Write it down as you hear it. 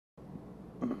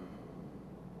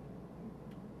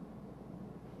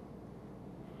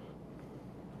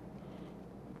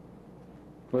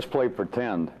Let's play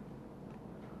pretend.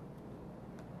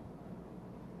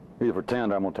 Either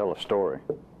pretend or I'm going to tell a story,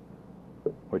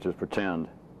 which is pretend.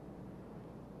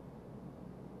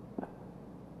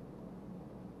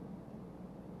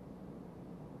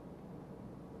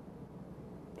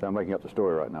 So I'm making up the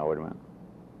story right now. Wait a minute.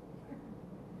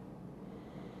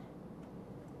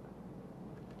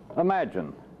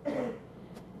 Imagine.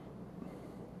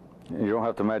 You don't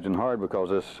have to imagine hard, because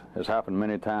this has happened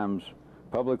many times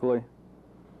publicly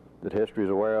that history is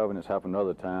aware of, and it's happened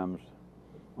other times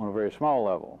on a very small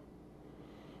level.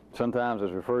 Sometimes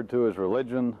it's referred to as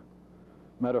religion,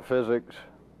 metaphysics,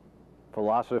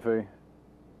 philosophy.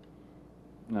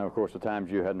 Now, of course, the times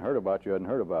you hadn't heard about,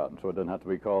 and so it doesn't have to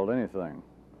be called anything.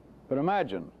 But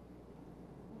imagine,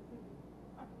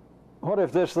 what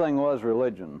if this thing was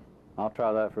religion? I'll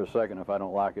try that for a second. If I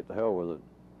don't like it, to hell with it.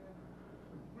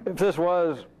 If this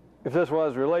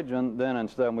was religion, then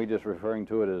instead of me just referring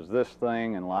to it as this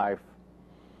thing in life,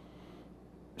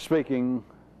 speaking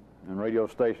and radio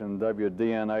station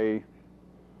WDNA,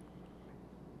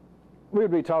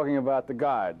 we'd be talking about the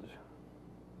guides.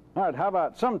 All right, how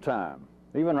about sometime,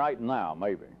 even right now,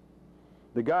 maybe,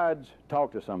 the guides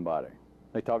talk to somebody.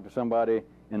 They talk to somebody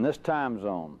in this time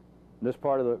zone, this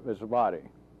part of this body,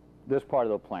 this part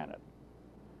of the planet.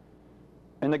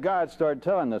 And the guides started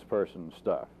telling this person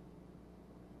stuff.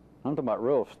 I'm talking about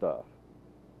real stuff.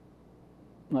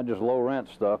 Not just low rent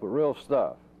stuff, but real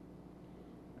stuff.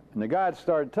 And the guides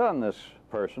started telling this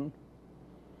person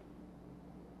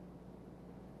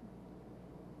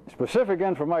specific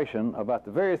information about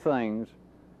the very things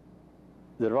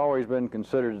that have always been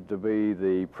considered to be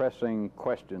the pressing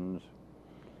questions,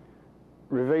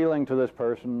 revealing to this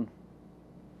person,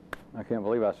 I can't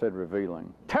believe I said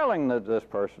revealing, telling this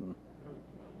person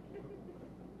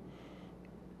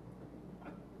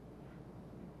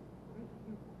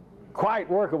quite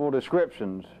workable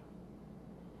descriptions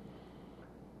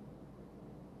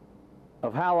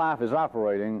of how life is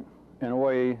operating in a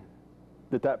way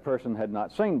that that person had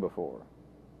not seen before.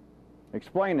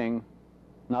 Explaining,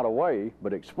 not a way,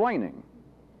 but explaining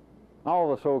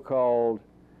all the so-called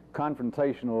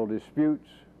confrontational disputes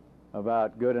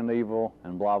about good and evil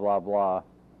and blah, blah, blah.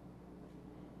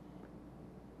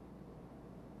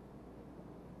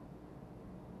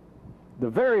 The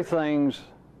very things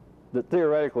that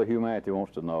theoretically humanity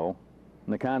wants to know,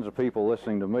 and the kinds of people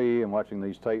listening to me and watching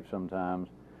these tapes sometimes,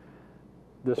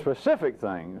 the specific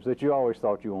things that you always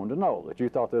thought you wanted to know, that you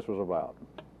thought this was about.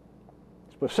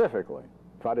 Specifically.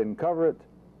 If I didn't cover it,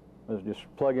 let's just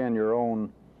plug in your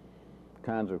own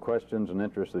kinds of questions and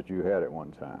interests that you had at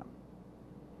one time.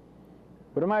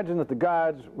 But imagine that the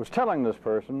guides was telling this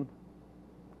person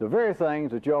the very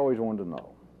things that you always wanted to know.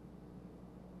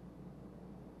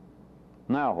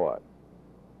 Now what?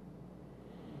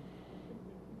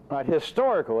 Right,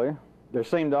 historically, there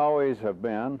seemed to always have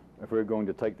been, if we're going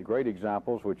to take the great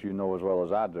examples, which you know as well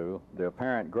as I do, the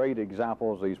apparent great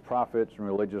examples, these prophets and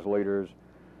religious leaders,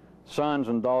 sons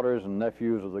and daughters and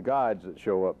nephews of the guides that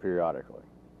show up periodically,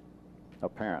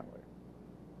 apparently.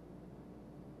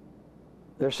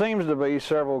 There seems to be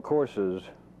several courses,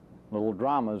 little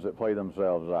dramas that play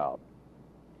themselves out.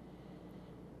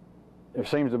 There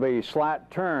seems to be a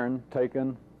slight turn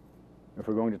taken, if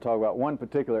we're going to talk about one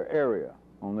particular area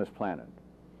on this planet.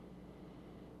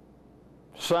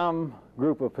 Some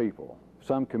group of people,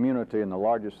 some community in the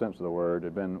largest sense of the word,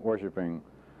 had been worshiping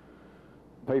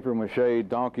papier-mâché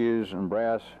donkeys and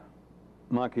brass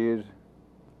monkeys,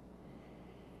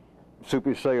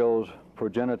 soupy sales,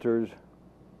 progenitors,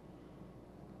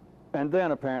 and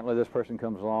then apparently this person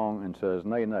comes along and says,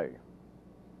 nay, nay.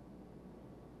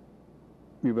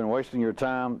 You've been wasting your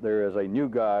time. There is a new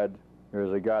guide. There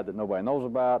is a God that nobody knows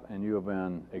about, and you have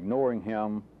been ignoring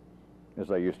him, as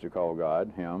they used to call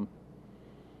God, him.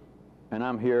 And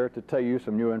I'm here to tell you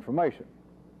some new information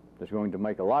that's going to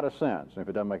make a lot of sense. And if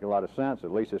it doesn't make a lot of sense,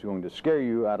 at least it's going to scare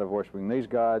you out of worshiping these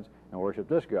gods and worship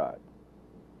this God.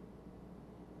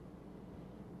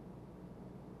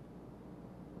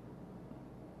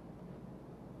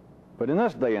 But in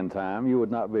this day and time, you would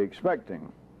not be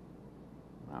expecting,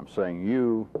 I'm saying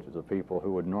you, to the people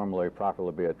who would normally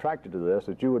properly be attracted to this,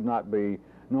 that you would not be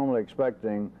normally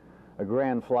expecting a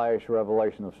grand flash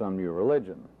revelation of some new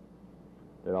religion.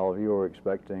 That all of you are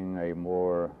expecting a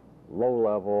more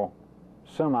low-level,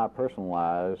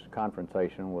 semi-personalized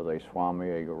confrontation with a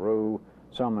swami, a guru,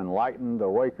 some enlightened,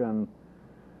 awakened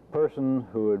person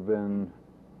who had been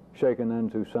shaken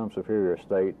into some superior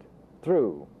state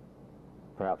through,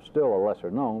 perhaps still a lesser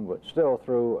known, but still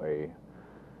through a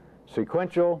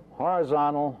sequential,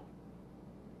 horizontal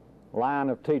line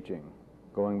of teaching,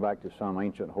 going back to some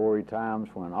ancient hoary times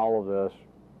when all of this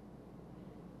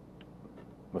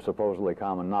with supposedly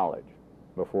common knowledge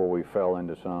before we fell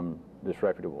into some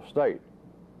disreputable state.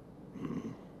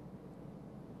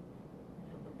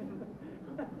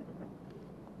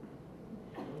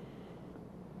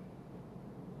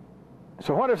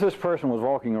 So what if this person was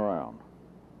walking around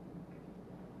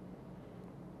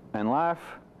and life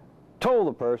told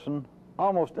the person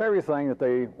almost everything that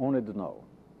they wanted to know,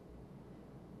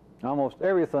 almost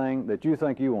everything that you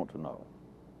think you want to know?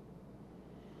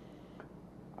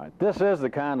 All right, this is the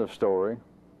kind of story,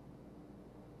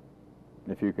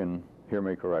 if you can hear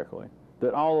me correctly,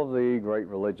 that all of the great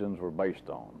religions were based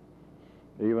on.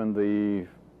 Even the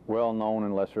well-known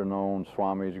and lesser-known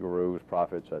swamis, gurus,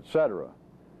 prophets, etc.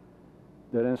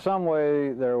 That in some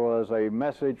way there was a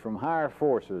message from higher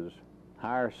forces,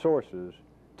 higher sources,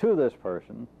 to this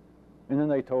person, and then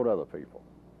they told other people.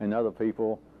 And other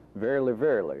people, verily,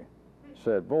 verily,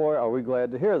 said, boy, are we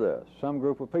glad to hear this, some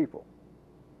group of people,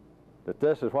 that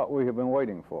this is what we have been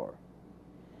waiting for.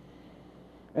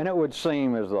 And it would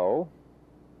seem as though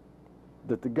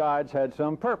that the guides had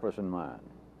some purpose in mind.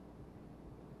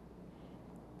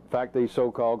 In fact, these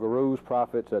so-called gurus,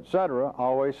 prophets, etc.,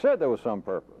 always said there was some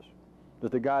purpose,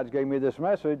 that the guides gave me this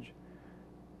message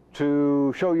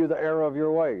to show you the error of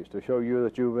your ways, to show you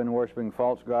that you've been worshiping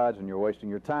false gods and you're wasting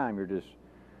your time.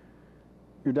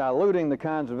 You're diluting the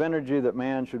kinds of energy that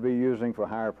man should be using for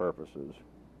higher purposes.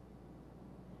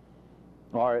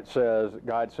 Or it says,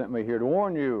 God sent me here to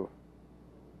warn you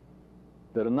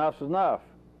that enough's enough.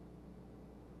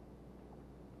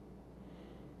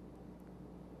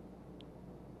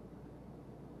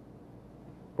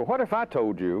 But what if I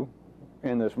told you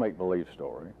in this make-believe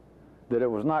story that it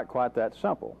was not quite that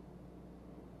simple?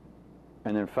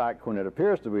 And in fact, when it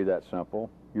appears to be that simple,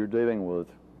 you're dealing with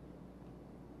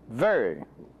very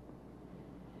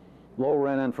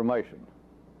low-rent information.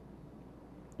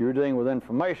 You're dealing with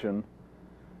information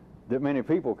that many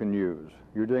people can use.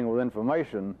 You're dealing with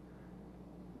information,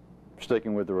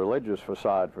 sticking with the religious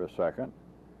facade for a second,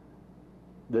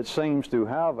 that seems to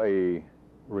have a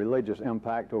religious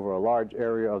impact over a large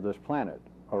area of this planet,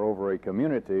 or over a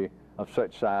community of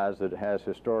such size that it has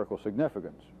historical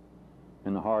significance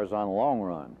in the horizontal long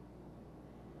run.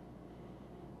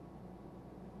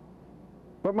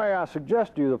 But may I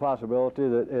suggest to you the possibility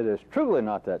that it is truly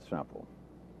not that simple,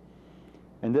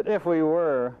 and that if we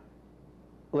were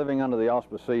living under the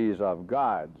auspices of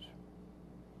gods,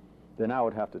 then I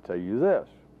would have to tell you this,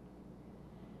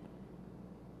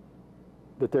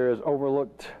 that there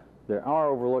are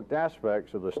overlooked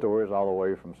aspects of the stories all the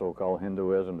way from so-called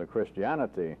Hinduism to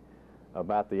Christianity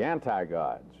about the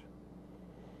anti-gods,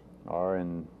 or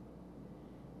in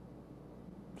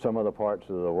some other parts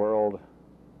of the world,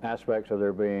 aspects of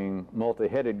there being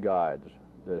multi-headed gods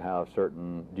that have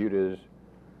certain duties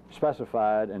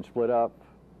specified and split up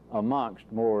amongst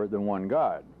more than one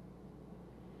god.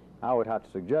 I would have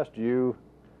to suggest to you,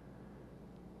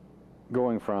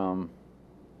 going from,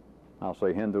 I'll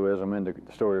say, Hinduism into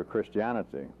the story of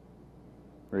Christianity,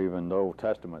 or even the Old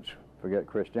Testament, forget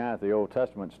Christianity, the Old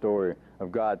Testament story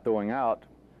of God throwing out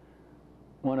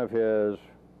one of his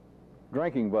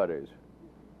drinking buddies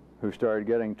who started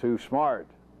getting too smart,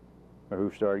 or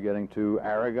who started getting too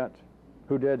arrogant,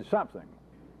 who did something,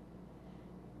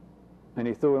 and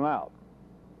he threw him out.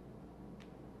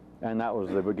 And that was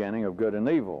the beginning of good and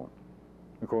evil,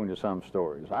 according to some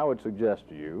stories. I would suggest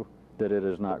to you that it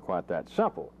is not quite that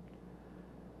simple,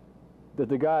 that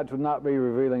the gods would not be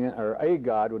revealing, or a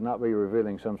god would not be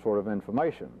revealing some sort of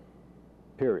information,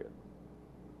 period.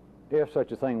 If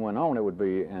such a thing went on, it would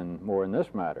be more in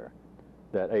this matter,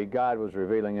 that a god was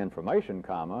revealing information,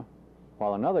 comma,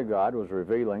 while another god was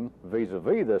revealing,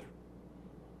 vis-a-vis this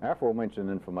aforementioned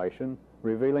information,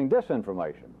 revealing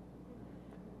disinformation,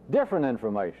 different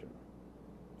information,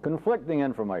 conflicting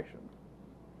information.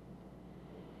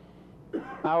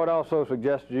 I would also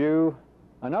suggest to you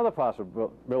another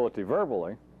possibility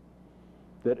verbally,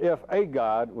 that if a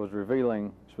god was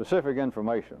revealing specific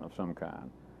information of some kind,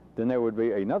 then there would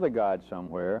be another god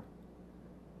somewhere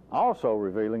also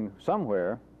revealing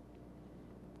somewhere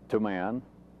to man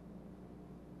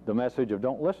the message of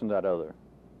don't listen to that other.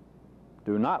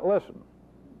 Do not listen.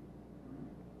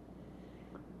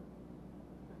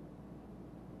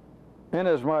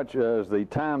 Inasmuch as the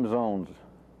time zones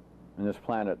in this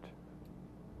planet,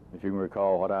 if you can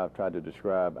recall what I've tried to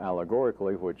describe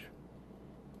allegorically, which,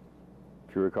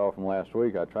 if you recall from last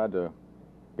week, I tried to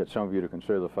get some of you to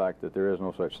consider the fact that there is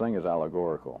no such thing as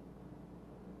allegorical.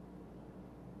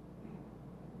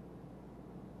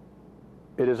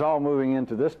 It is all moving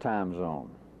into this time zone.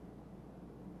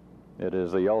 It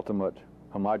is the ultimate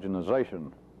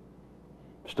homogenization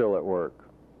still at work.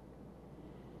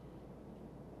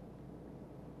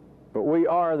 But we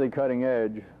are the cutting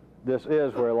edge. This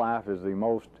is where life is the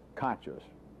most conscious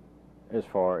as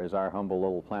far as our humble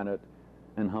little planet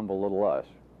and humble little us.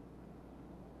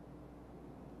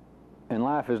 And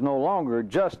life is no longer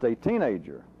just a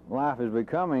teenager. Life is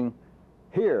becoming,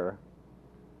 here,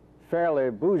 fairly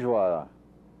bourgeois.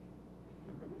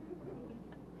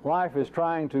 Life is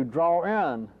trying to draw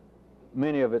in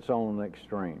many of its own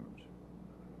extremes.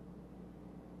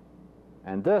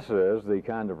 And this is the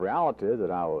kind of reality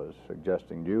that I was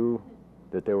suggesting to you,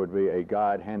 that there would be a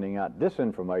God handing out this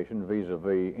information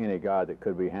vis-a-vis any God that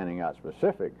could be handing out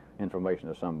specific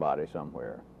information to somebody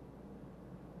somewhere.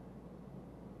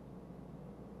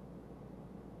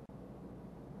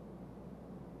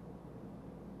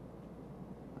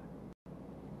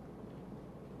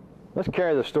 Let's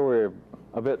carry the story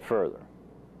a bit further.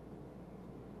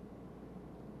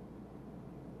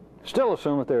 Still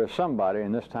assume that there is somebody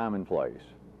in this time and place,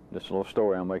 this little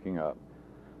story I'm making up,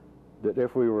 that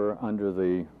if we were under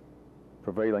the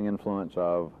prevailing influence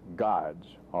of gods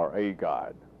or a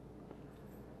God,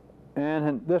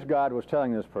 and this God was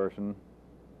telling this person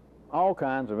all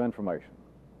kinds of information,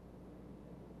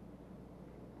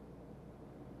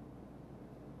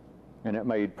 and it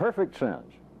made perfect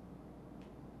sense.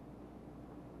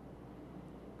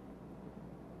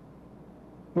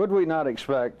 Would we not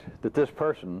expect that this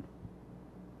person,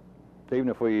 even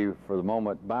if we, for the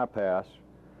moment, bypass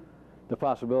the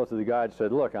possibility that God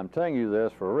said, look, I'm telling you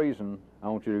this for a reason, I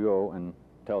want you to go and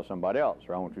tell somebody else,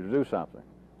 or I want you to do something.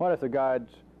 What if the God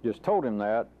just told him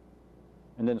that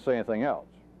and didn't say anything else?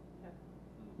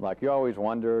 Like you always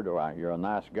wondered, or you're a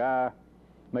nice guy,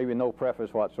 maybe no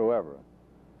preface whatsoever.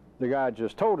 The God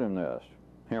just told him this,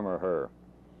 him or her.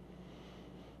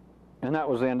 And that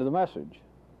was the end of the message.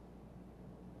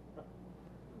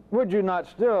 Would you not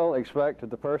still expect that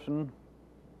the person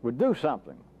would do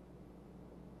something?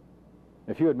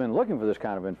 If you had been looking for this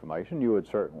kind of information, you would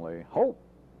certainly hope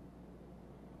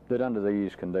that under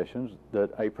these conditions that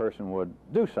a person would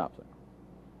do something.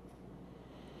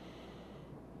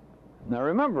 Now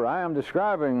remember, I am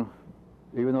describing,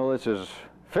 even though this is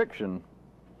fiction,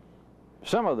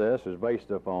 some of this is based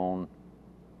upon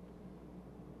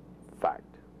fact.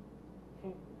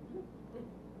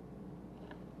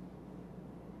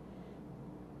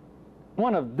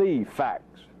 One of the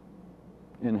facts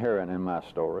inherent in my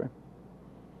story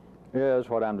is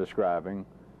what I'm describing,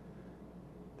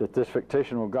 that this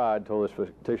fictional God told this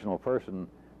fictional person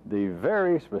the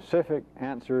very specific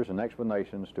answers and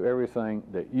explanations to everything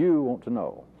that you want to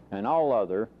know, and all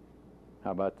other,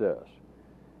 how about this,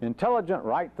 intelligent,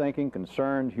 right-thinking,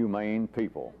 concerned, humane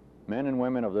people, men and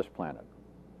women of this planet.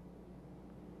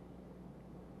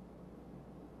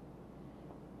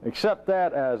 Accept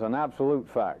that as an absolute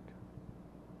fact.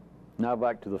 Now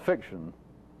back to the fiction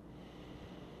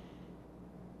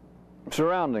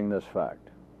surrounding this fact.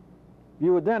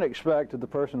 You would then expect that the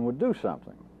person would do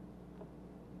something.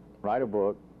 Write a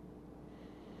book,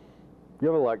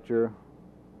 give a lecture,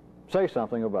 say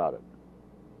something about it.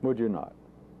 Would you not?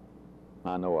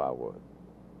 I know I would.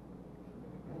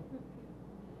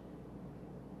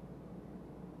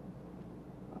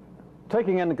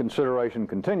 Taking into consideration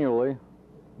continually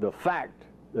the fact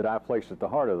that I placed at the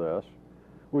heart of this,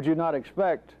 would you not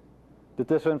expect that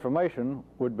this information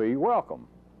would be welcome?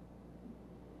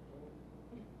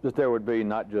 That there would be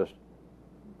not just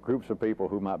groups of people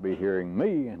who might be hearing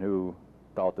me and who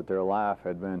thought that their life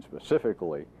had been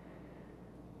specifically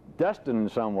destined in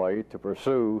some way to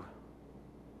pursue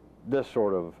this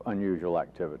sort of unusual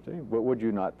activity, but would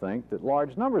you not think that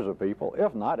large numbers of people,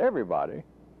 if not everybody,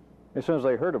 as soon as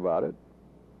they heard about it,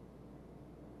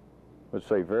 would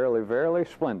say, verily, verily,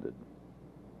 splendid.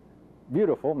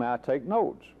 Beautiful, may I take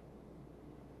notes?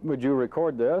 Would you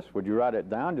record this? Would you write it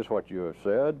down, just what you have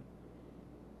said,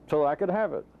 so that I could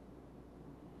have it?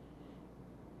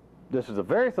 This is the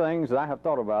very things that I have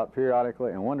thought about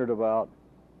periodically and wondered about,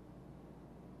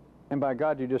 and by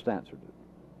God, you just answered it.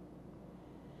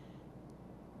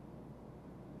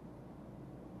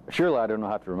 Surely I don't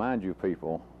have to remind you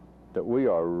people that we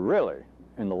are really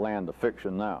in the land of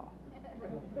fiction now.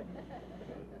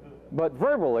 But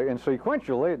verbally and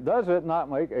sequentially, does it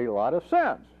not make a lot of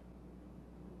sense?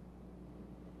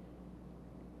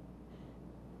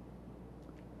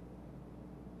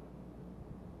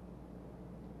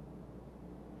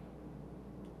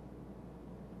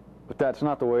 But that's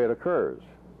not the way it occurs.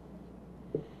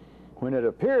 When it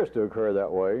appears to occur that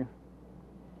way,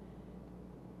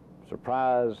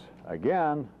 surprise,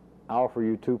 again, I offer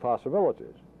you two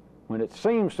possibilities. When it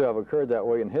seems to have occurred that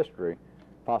way in history,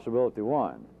 possibility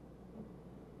one,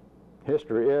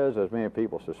 history is, as many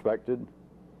people suspected,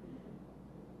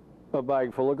 a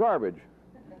bag full of garbage.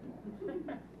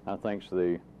 I think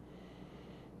the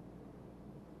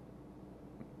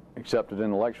accepted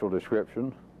intellectual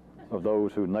description of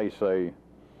those who naysay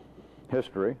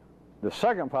history. The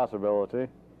second possibility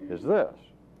is this.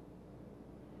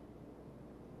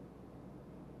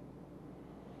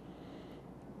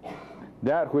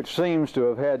 That which seems to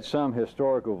have had some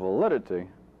historical validity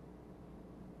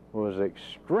was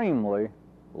extremely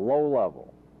low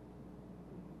level.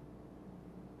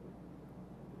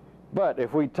 But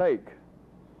if we take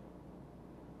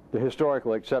the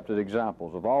historically accepted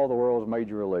examples of all the world's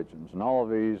major religions and all of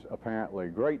these apparently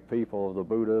great people of the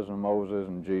Buddhas and Moses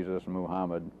and Jesus and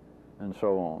Muhammad and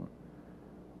so on,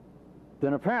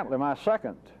 then apparently my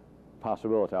second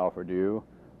possibility offered to you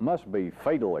must be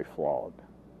fatally flawed.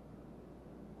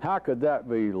 How could that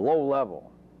be low level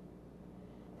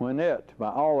when it, by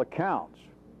all accounts,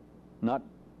 not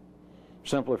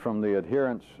simply from the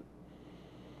adherents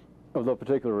of the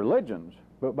particular religions,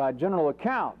 but by general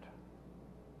account,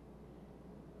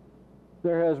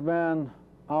 there has been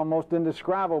almost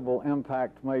indescribable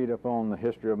impact made upon the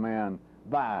history of man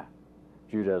by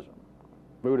Judaism,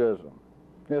 Buddhism,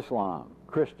 Islam,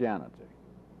 Christianity.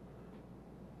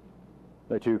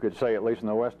 That you could say, at least in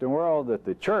the Western world, that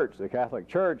the church, the Catholic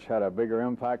Church, had a bigger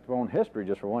impact upon history,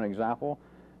 just for one example,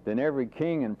 than every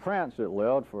king and prince that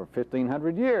lived for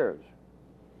 1,500 years.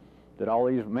 That all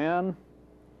these men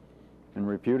and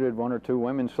reputed one or two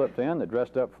women slipped in that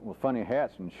dressed up with funny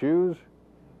hats and shoes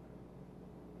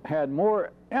had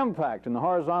more impact in the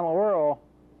horizontal world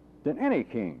than any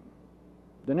king,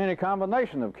 than any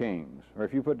combination of kings, or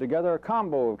if you put together a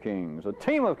combo of kings, a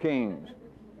team of kings.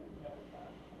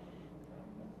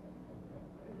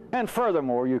 And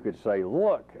furthermore, you could say,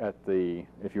 look at the,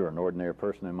 if you're an ordinary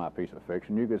person in my piece of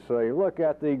fiction, you could say, look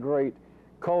at the great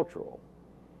cultural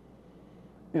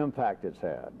impact it's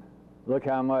had. Look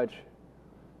how much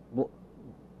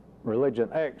religion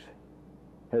X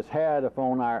has had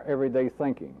upon our everyday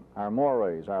thinking, our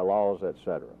mores, our laws,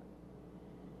 etc.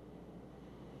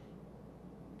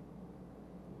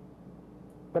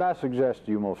 But I suggest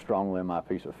to you most strongly in my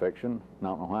piece of fiction, and I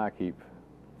don't know why I keep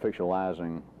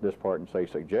fictionalizing this part and say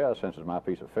suggest, since it's my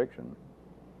piece of fiction,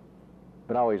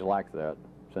 but I always like that,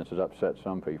 since it upsets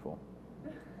some people.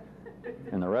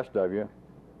 And the rest of you,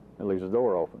 it leaves the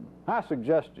door open. I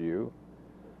suggest to you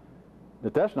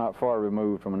that that's not far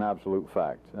removed from an absolute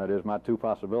fact. That is, my two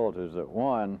possibilities, that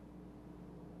one,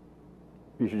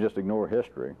 you should just ignore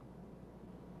history.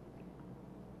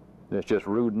 It's just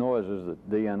rude noises that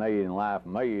DNA and life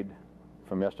made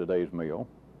from yesterday's meal,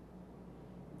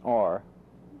 or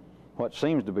what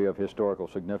seems to be of historical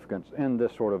significance in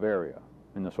this sort of area,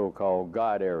 in the so-called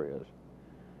God areas,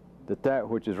 that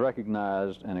which is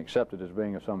recognized and accepted as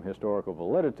being of some historical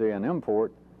validity and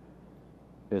import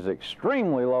is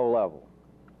extremely low level.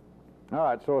 All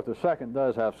right, so if the second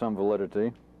does have some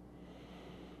validity,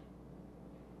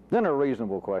 then a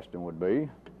reasonable question would be,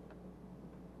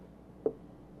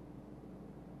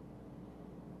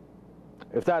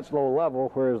 if that's low level,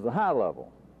 where is the high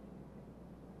level?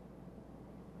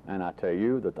 And I tell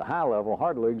you that the high level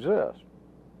hardly exists.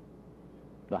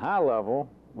 The high level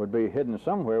would be hidden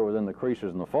somewhere within the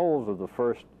creases and the folds of the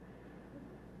first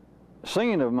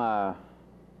scene of my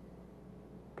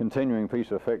continuing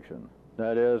piece of fiction.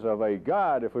 That is, of a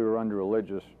God, if we were under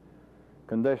religious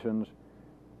conditions,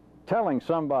 telling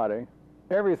somebody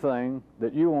everything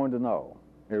that you wanted to know.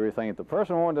 Everything that the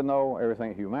person wanted to know, everything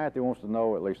that humanity wants to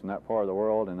know, at least in that part of the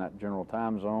world, in that general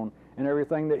time zone, and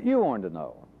everything that you wanted to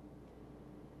know.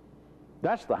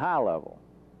 That's the high level.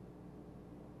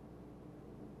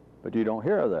 But you don't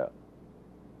hear of that.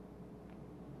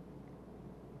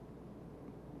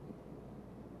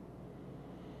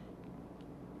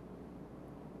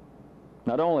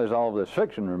 Not only is all of this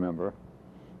fiction, remember,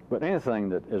 but anything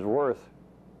that is worth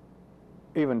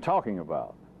even talking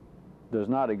about does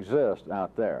not exist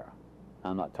out there.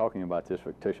 I'm not talking about this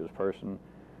fictitious person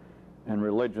and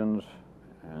religions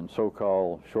and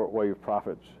so-called shortwave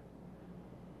prophets.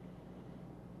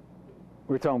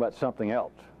 We're talking about something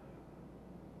else.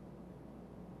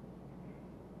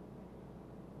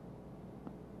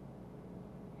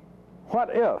 What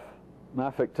if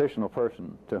my fictional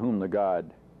person to whom the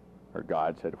God or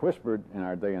gods had whispered in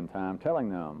our day and time, telling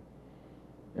them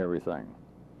everything?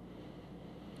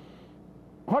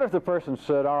 What if the person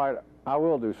said, all right, I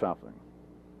will do something.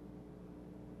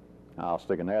 I'll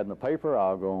stick an ad in the paper,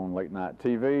 I'll go on late night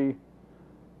TV,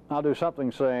 I'll do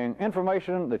something saying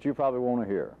information that you probably want to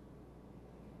hear.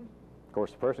 Of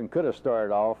course, the person could have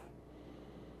started off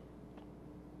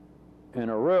in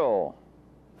a real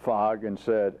fog and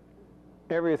said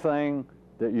everything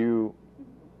that you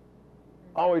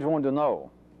always wanted to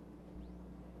know.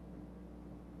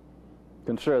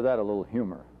 Consider that a little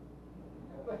humor.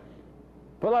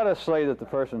 But let us say that the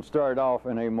person started off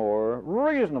in a more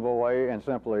reasonable way and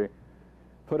simply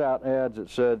put out ads that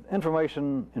said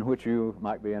information in which you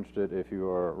might be interested if you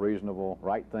are reasonable,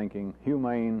 right-thinking,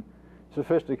 humane,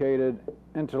 sophisticated,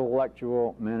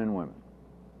 intellectual men and women.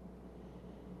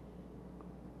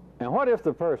 And what if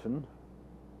the person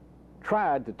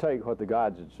tried to take what the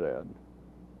gods had said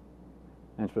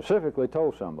and specifically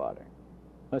told somebody,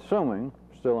 assuming,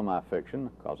 still in my fiction,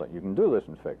 because you can do this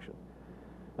in fiction,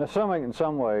 assuming in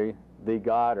some way the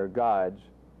god or gods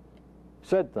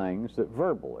said things that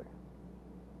verbally,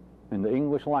 in the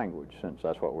English language, since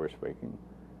that's what we're speaking,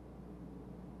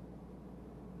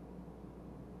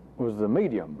 was the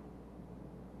medium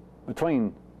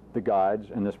between the gods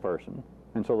and this person.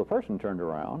 And so the person turned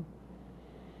around,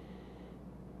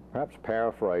 perhaps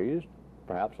paraphrased,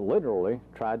 perhaps literally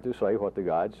tried to say what the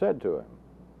gods said to him.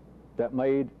 That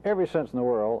made every sense in the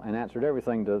world and answered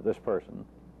everything to this person,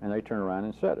 and they turned around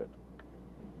and said it.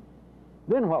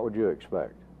 Then what would you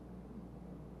expect?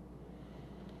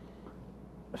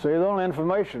 See, the only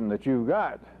information that you've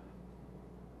got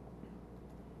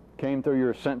came through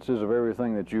your senses of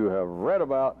everything that you have read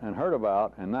about and heard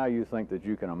about, and now you think that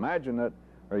you can imagine it,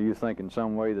 or you think in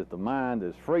some way that the mind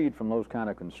is freed from those kind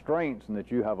of constraints and that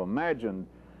you have imagined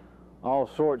all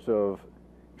sorts of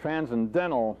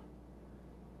transcendental,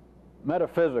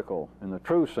 metaphysical, in the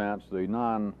true sense, the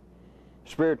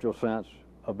non-spiritual sense,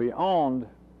 of beyond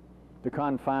the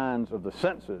confines of the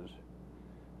senses,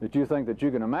 that you think that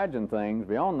you can imagine things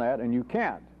beyond that, and you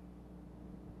can't.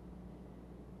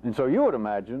 And so you would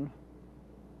imagine,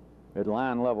 at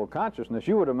line level consciousness,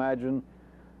 you would imagine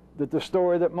that the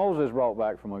story that Moses brought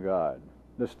back from a god,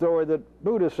 the story that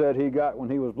Buddha said he got when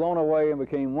he was blown away and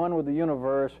became one with the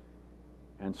universe,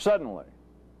 and suddenly,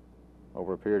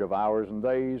 over a period of hours and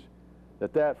days,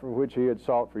 that for which he had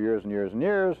sought for years and years and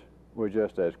years was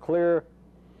just as clear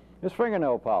as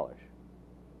fingernail polish.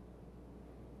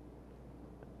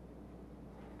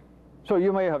 So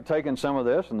you may have taken some of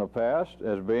this in the past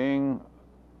as being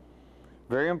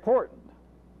very important.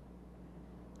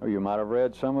 Or you might have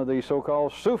read some of the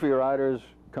so-called Sufi writers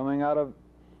coming out of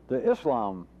the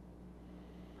Islam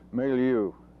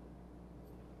milieu.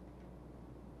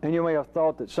 And you may have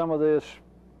thought that some of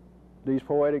these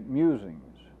poetic musings,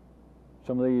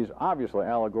 some of these obviously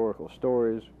allegorical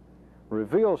stories,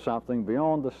 reveal something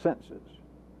beyond the senses.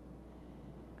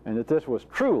 And that this was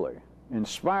truly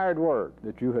inspired work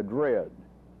that you had read,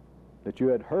 that you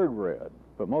had heard read,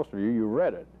 but most of you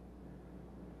read it.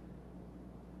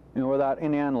 You know, without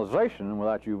any analysis and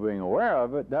without you being aware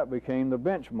of it, that became the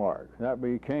benchmark. That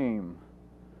became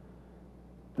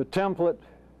the template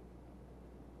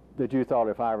that you thought,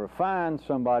 if I ever find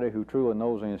somebody who truly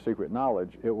knows any secret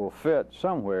knowledge, it will fit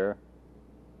somewhere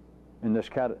in this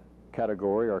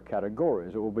category or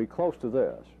categories. It will be close to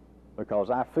this, because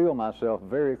I feel myself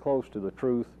very close to the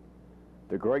truth,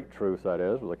 the great truth, that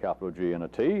is, with a capital G and a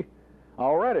T,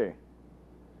 already.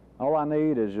 All I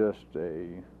need is just a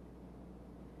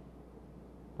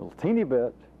little teeny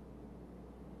bit,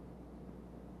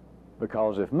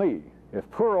 because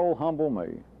if poor old humble me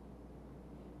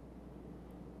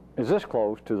is this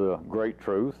close to the great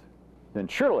truth, then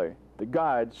surely the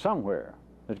guide somewhere,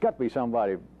 there's got to be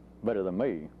somebody better than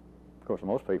me. Of course,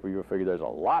 most people, you'll figure there's a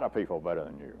lot of people better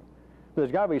than you. But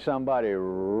there's got to be somebody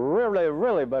really,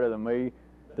 really better than me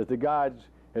that the guides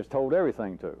has told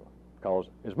everything to. Because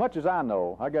as much as I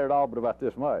know, I get it all but about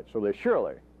this much. So there's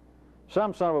surely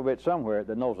some son of a bitch somewhere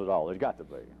that knows it all. There's got to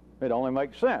be. It only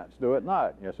makes sense, do it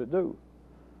not? Yes, it do.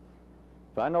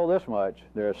 If I know this much,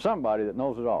 there's somebody that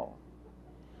knows it all.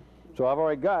 So I've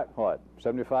already got, what,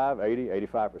 75, 80,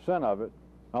 85% of it.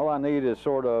 All I need is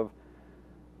sort of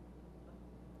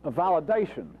a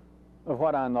validation of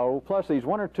what I know, plus these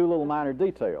one or two little minor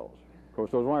details. Of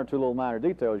course, those one or two little minor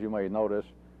details, you may notice,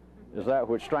 is that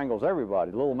which strangles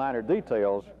everybody. The little minor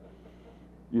details,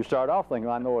 you start off thinking,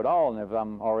 I know it all, and if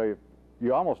I'm already,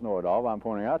 you almost know it all, but I'm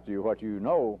pointing out to you what you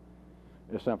know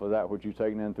is simply that which you've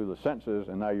taken in through the senses,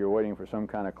 and now you're waiting for some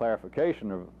kind of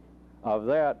clarification of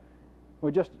that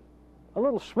with just a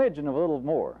little smidgen of a little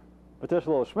more. But this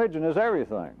little smidgen is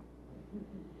everything.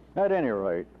 At any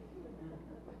rate,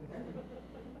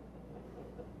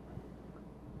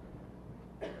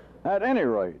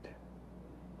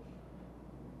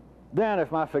 then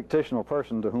if my fictional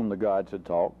person to whom the gods had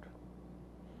talked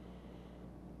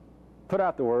put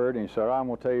out the word and he said, I'm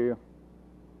going to tell you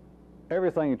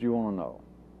everything that you want to know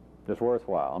that's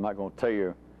worthwhile. I'm not going to tell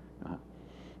you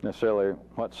necessarily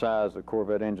what size the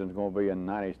Corvette engine is going to be in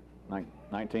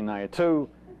 1992,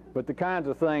 but the kinds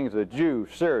of things that you,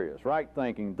 serious,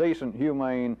 right-thinking, decent,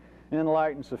 humane,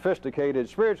 enlightened, sophisticated,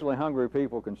 spiritually hungry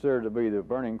people consider to be the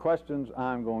burning questions,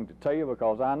 I'm going to tell you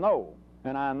because I know.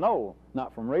 And I know,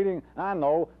 not from reading, I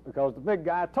know because the big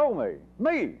guy told me.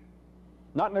 Me!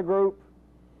 Not in a group.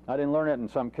 I didn't learn it in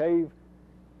some cave.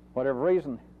 Whatever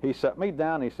reason, he set me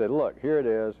down, he said, look, here it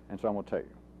is, and so I'm going to tell you.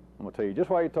 I'm going to tell you just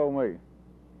what he told me.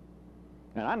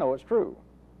 And I know it's true.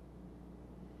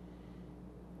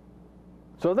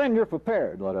 So then you're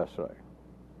prepared, let us say.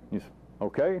 You say,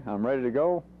 okay, I'm ready to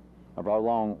go. I brought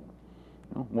along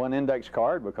one index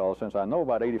card because since I know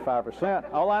about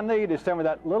 85%, all I need is tell me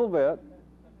that little bit.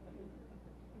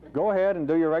 Go ahead and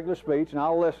do your regular speech, and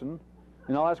I'll listen.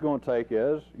 And all that's going to take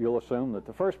is, you'll assume that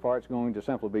the first part's going to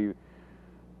simply be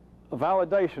a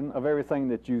validation of everything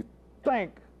that you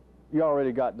think you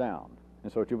already got down.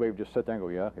 And so you'll be able to just sit there and go,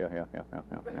 yeah.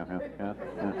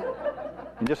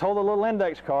 And just hold a little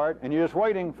index card, and you're just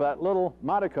waiting for that little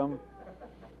modicum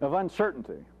of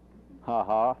uncertainty.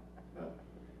 Ha.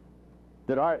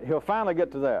 That, all right, he'll finally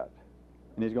get to that.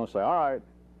 And he's going to say, all right,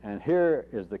 and here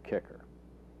is the kicker.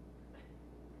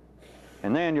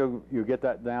 And then you'll get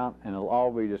that down, and it'll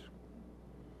all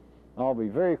be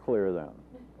very clear then.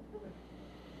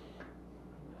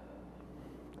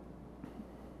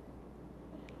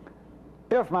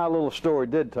 If my little story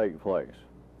did take place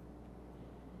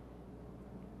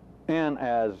in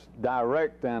as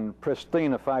direct and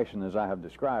pristine a fashion as I have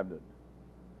described it,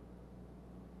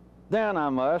 then I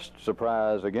must,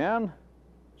 surprise again,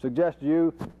 suggest to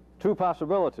you two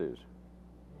possibilities.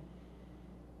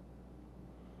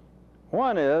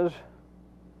 One is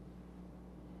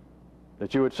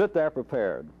that you would sit there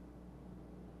prepared,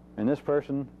 and this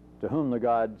person to whom the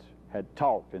gods had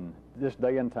talked in this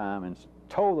day and time and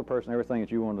told the person everything that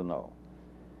you wanted to know.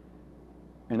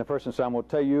 And the person said, I'm going to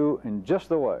tell you in just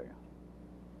the way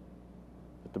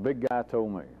that the big guy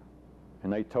told me.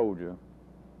 And they told you,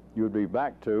 you would be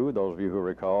back to, those of you who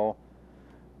recall,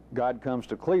 God Comes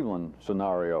to Cleveland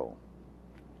scenario.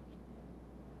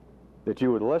 That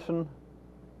you would listen,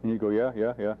 and you'd go, yeah.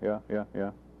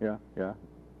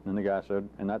 And the guy said,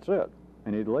 and that's it.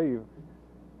 And he'd leave.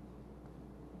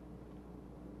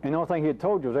 And the only thing he had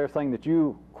told you was everything that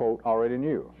you, quote, already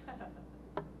knew.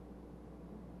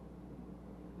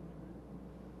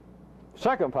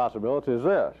 Second possibility is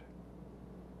this.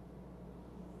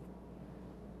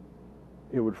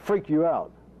 It would freak you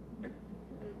out.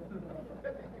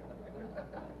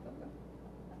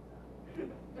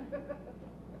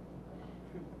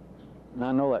 And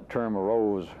I know that term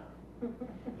arose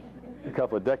a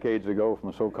couple of decades ago from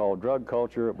a so-called drug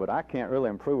culture, but I can't really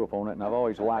improve upon it, and I've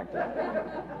always liked it.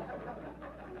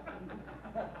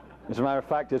 As a matter of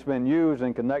fact, it's been used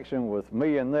in connection with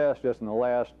me and this just in the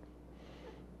last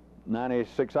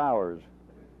 96 hours.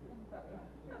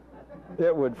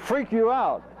 It would freak you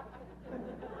out.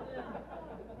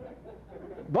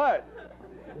 But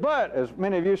as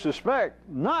many of you suspect,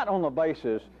 not on the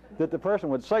basis that the person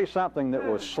would say something that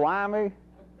was slimy,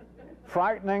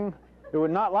 frightening. It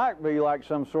would not be like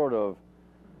some sort of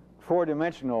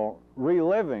four-dimensional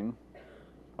reliving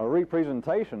or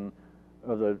representation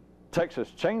of the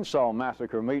Texas Chainsaw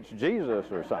Massacre meets Jesus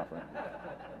or something.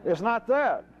 It's not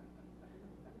that.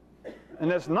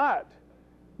 And it's not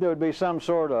there would be some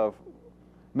sort of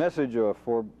message of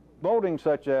foreboding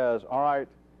such as, all right,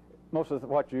 most of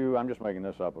I'm just making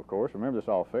this up, of course. Remember, this is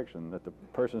all fiction, that the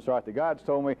person started, the God's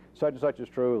told me such and such is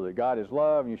true, that God is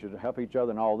love, and you should help each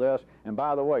other and all this. And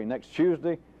by the way, next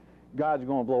Tuesday, God's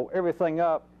going to blow everything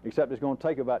up, except it's going to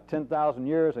take about 10,000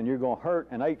 years, and you're going to hurt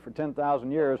and ache for 10,000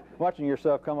 years watching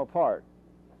yourself come apart.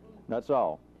 That's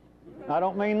all. I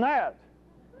don't mean that.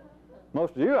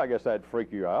 Most of you, I guess that'd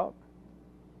freak you out.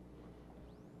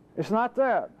 It's not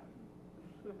that.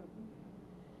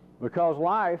 Because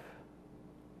life,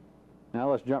 now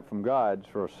let's jump from God's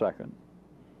for a second,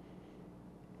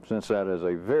 since that is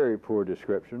a very poor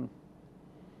description.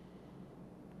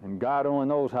 And God only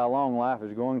knows how long life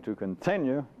is going to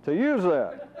continue to use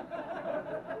that.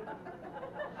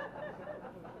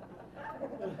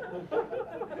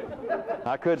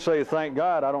 I could say, thank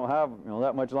God I don't have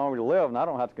that much longer to live and I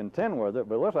don't have to contend with it,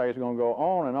 but it looks like it's going to go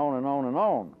on and on and on and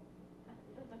on.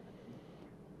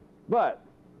 But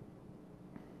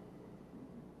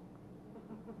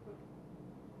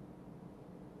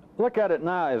look at it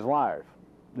now as life,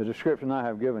 the description I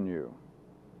have given you.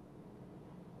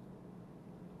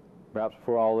 Perhaps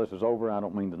before all this is over, I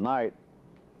don't mean tonight,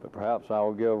 but perhaps I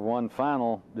will give one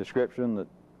final description that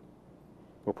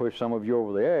will push some of you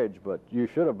over the edge, but you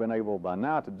should have been able by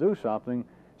now to do something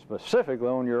specifically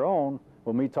on your own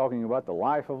with me talking about the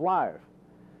life of life.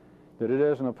 That it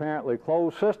is an apparently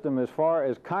closed system as far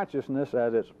as consciousness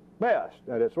as it's best,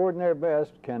 at its ordinary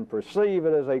best, can perceive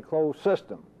it as a closed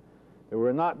system, that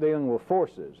we're not dealing with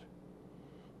forces.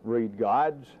 Read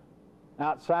gods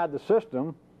outside the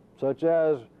system, such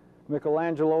as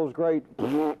Michelangelo's great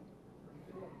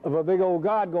of a big old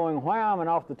god going wham, and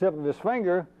off the tip of his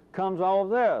finger comes all of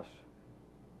this.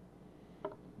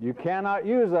 You cannot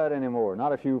use that anymore,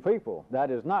 not a few people.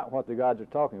 That is not what the gods are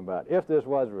talking about. If this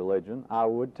was religion, I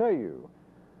would tell you,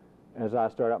 as I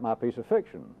start out my piece of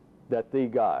fiction, that the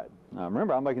God. Now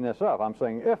remember, I'm making this up. I'm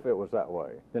saying if it was that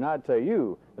way, then I'd tell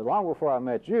you that long before I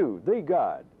met you, the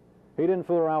God. He didn't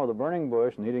fool around with a burning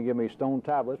bush, and he didn't give me stone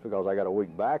tablets because I got a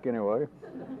weak back anyway.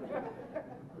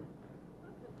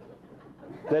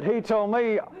 That he told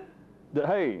me that,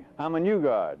 hey, I'm a new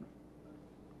God.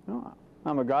 No,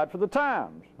 I'm a God for the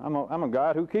times. I'm a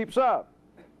God who keeps up.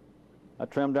 I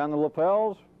trimmed down the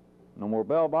lapels, no more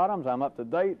bell bottoms, I'm up to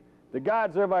date. The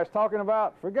gods everybody's talking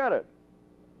about, forget it.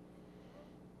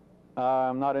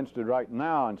 I'm not interested right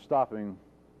now in stopping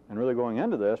and really going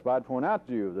into this, but I'd point out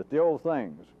to you that the old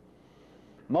things,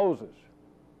 Moses,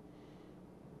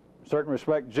 in certain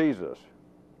respect Jesus,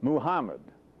 Muhammad,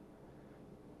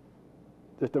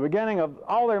 at the beginning of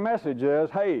all their message is,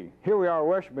 hey, here we are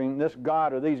worshiping this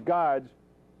God or these gods,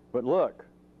 but look,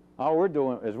 all we're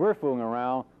doing is we're fooling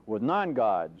around with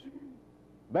non-gods,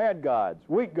 bad gods,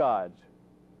 weak gods.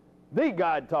 The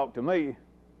God talked to me,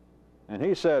 and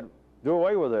he said, do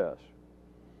away with this.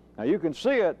 Now you can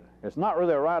see it. It's not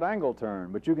really a right angle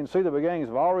turn, but you can see the beginnings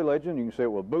of all religion. You can see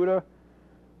it with Buddha,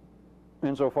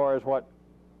 insofar as what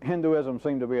Hinduism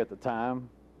seemed to be at the time,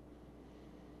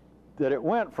 that it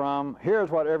went from, here's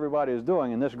what everybody is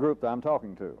doing in this group that I'm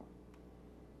talking to.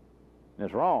 And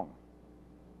it's wrong.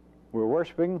 We're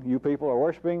worshiping, you people are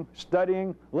worshiping,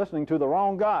 studying, listening to the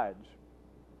wrong gods,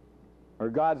 or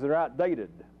gods that are outdated.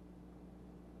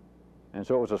 And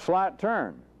so it was a slight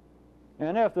turn.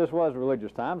 And if this was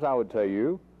religious times, I would tell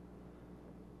you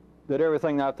that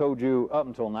everything that I've told you up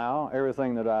until now,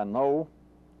 everything that I know,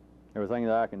 everything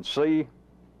that I can see,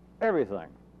 everything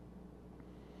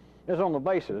is on the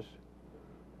basis,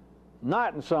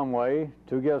 not in some way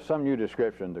to give some new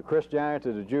description to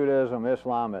Christianity, to Judaism,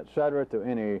 Islam, etc., to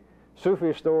any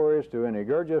Sufi stories, to any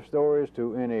Gurdjieff stories,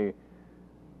 to any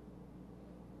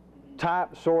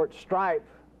type, sort, stripe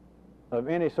of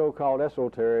any so-called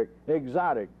esoteric,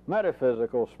 exotic,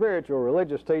 metaphysical, spiritual,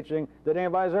 religious teaching that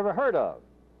anybody's ever heard of.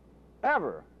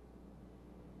 Ever.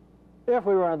 If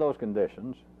we were under those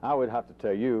conditions, I would have to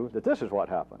tell you that this is what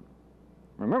happened.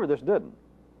 Remember, this didn't.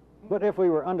 But if we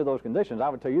were under those conditions, I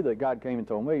would tell you that God came and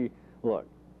told me, look,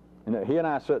 and that he and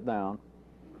I sat down,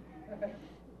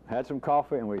 had some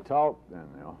coffee, and we talked, and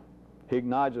he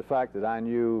acknowledged the fact that I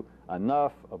knew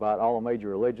enough about all the major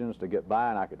religions to get by,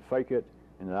 and I could fake it,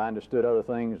 and that I understood other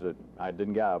things that I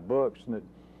didn't get out of books, and that,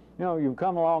 you've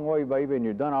come a long way, baby, and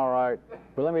you've done all right.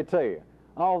 But let me tell you,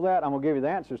 all that I'm going to give you the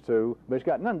answers to, but it's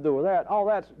got nothing to do with that. All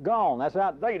that's gone. That's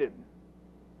outdated.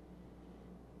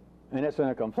 And it's in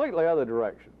a completely other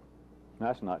direction.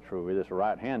 That's not true. It's a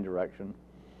right-hand direction.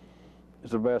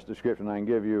 It's the best description I can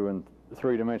give you in the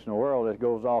three-dimensional world. It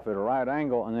goes off at a right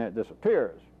angle, and then it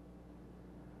disappears.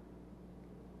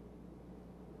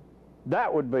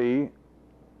 That would be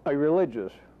a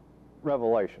religious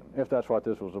revelation, if that's what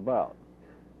this was about.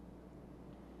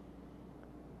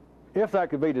 If that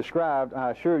could be described,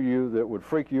 I assure you that it would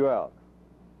freak you out.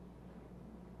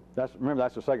 Remember,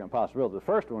 that's the second possibility. The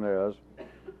first one is,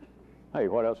 hey,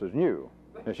 what else is new?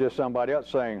 It's just somebody else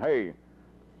saying, hey,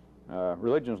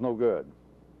 religion's no good.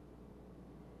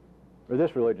 Or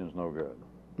this religion's no good.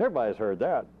 Everybody's heard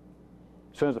that.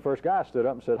 As soon as the first guy stood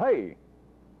up and said, hey,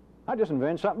 I just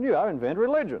invented something new. I invented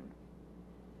religion.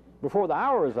 Before the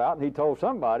hour was out, and he told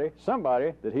somebody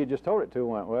that he just told it to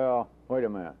went, well, wait a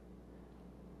minute.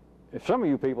 If some of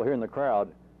you people here in the crowd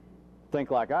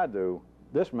think like I do,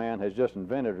 this man has just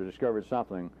invented or discovered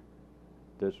something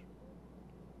that's,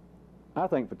 I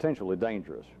think, potentially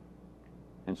dangerous.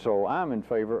 And so I'm in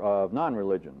favor of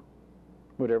non-religion.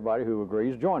 Would everybody who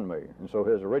agrees join me? And so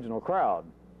his original crowd,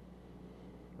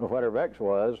 of whatever X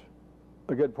was,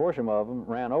 a good portion of them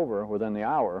ran over within the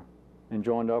hour and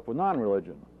joined up with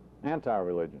non-religion,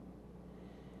 anti-religion.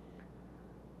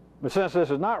 But since this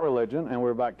is not religion, and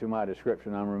we're back to my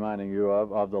description I'm reminding you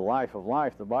of the life of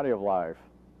life, the body of life,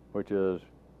 which is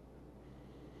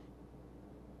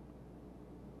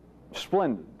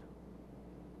splendid.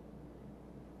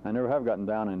 I never have gotten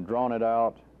down and drawn it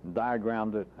out, and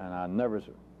diagrammed it, and I never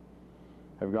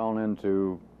have gone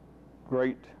into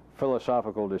great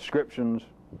philosophical descriptions.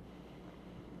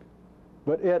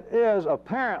 But it is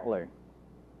apparently,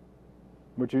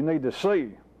 which you need to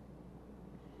see,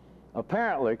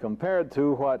 apparently, compared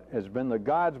to what has been the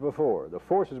gods before, the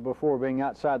forces before being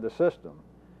outside the system,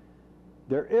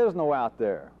 there is no out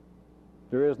there.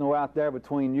 There is no out there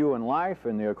between you and life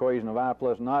in the equation of I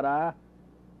plus not I.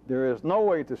 There is no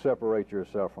way to separate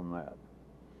yourself from that.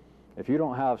 If you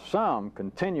don't have some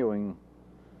continuing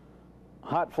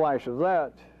hot flash of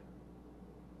that,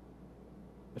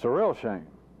 it's a real shame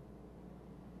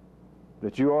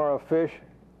that you are a fish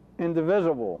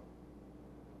indivisible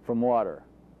from water.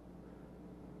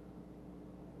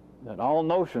 That all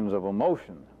notions of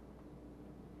emotion,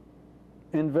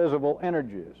 invisible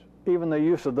energies, even the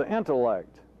use of the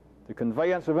intellect, the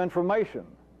conveyance of information,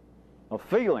 of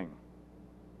feeling,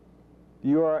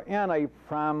 you are in a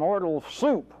primordial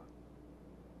soup.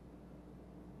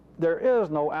 There is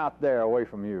no out there away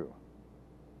from you.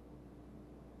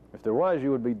 If there was,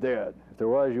 you would be dead. If there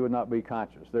was, you would not be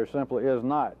conscious. There simply is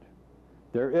not.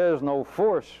 There is no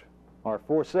force or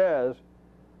forces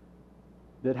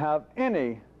that have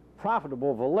any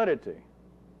profitable validity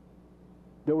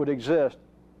that would exist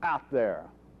out there.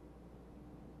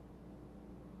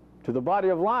 To the body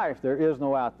of life, there is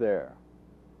no out there.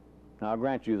 Now, I'll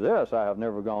grant you this, I have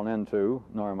never gone into,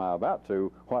 nor am I about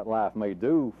to, what life may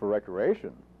do for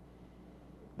recreation.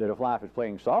 That if life is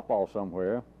playing softball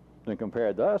somewhere, then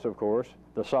compared to us, of course,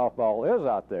 the softball is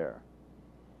out there.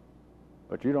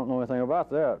 But you don't know anything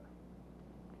about that.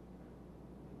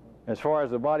 As far as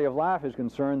the body of life is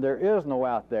concerned, there is no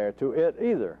out there to it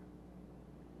either.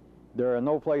 There are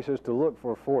no places to look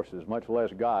for forces, much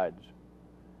less guides.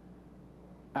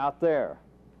 Out there,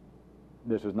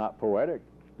 this is not poetic,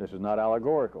 this is not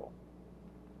allegorical.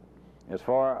 As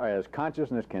far as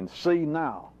consciousness can see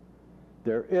now,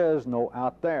 there is no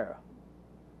out there.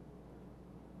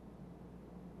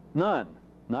 None.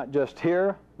 Not just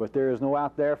here, but there is no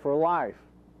out there for life.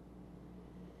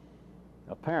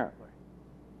 Apparently.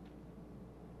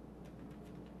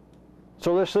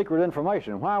 So this secret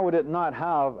information, why would it not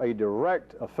have a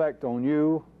direct effect on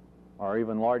you or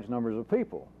even large numbers of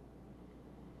people?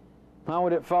 How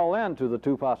would it fall into the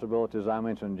two possibilities I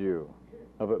mentioned to you,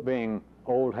 of it being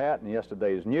old hat and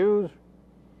yesterday's news,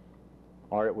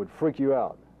 or it would freak you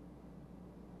out?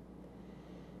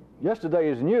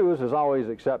 Yesterday's news is always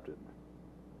accepted.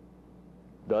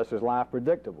 Thus is life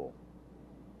predictable.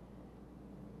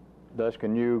 Thus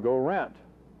can you go rent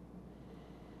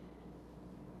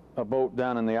a boat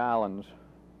down in the islands,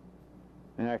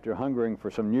 and after hungering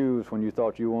for some news when you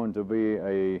thought you wanted to be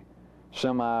a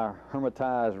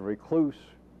semi-hermetized recluse,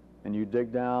 and you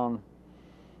dig down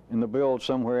in the bilge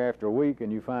somewhere after a week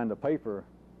and you find a paper,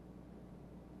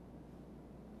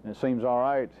 and it seems all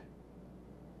right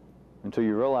until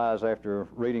you realize after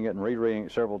reading it and rereading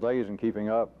it several days and keeping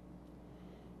up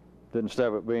that instead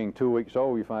of it being 2 weeks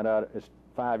old, you find out it's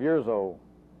 5 years old.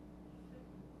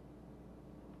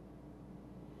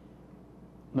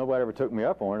 Nobody ever took me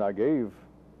up on it. I gave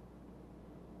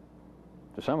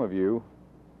to some of you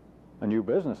a new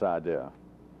business idea.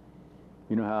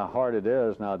 You know how hard it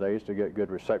is nowadays to get good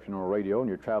reception on radio, and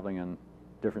you're traveling in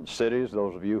different cities,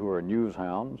 those of you who are news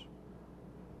hounds.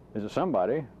 Is it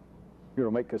somebody, you're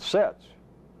to make cassettes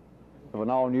of an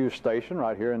all-news station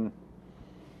right here in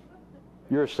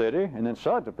your city, and then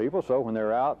sell it to people so when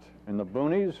they're out in the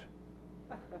boonies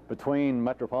between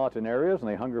metropolitan areas and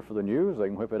they hunger for the news, they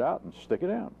can whip it out and stick it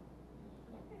in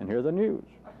and hear the news.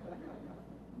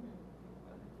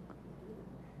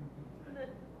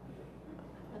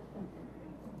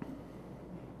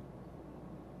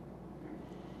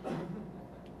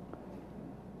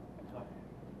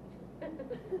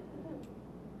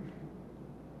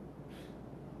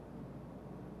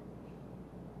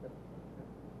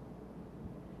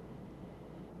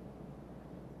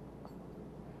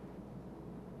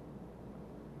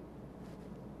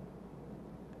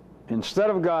 Instead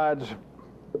of God's,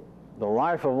 the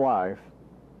life of life,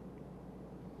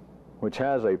 which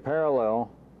has a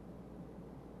parallel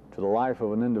to the life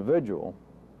of an individual,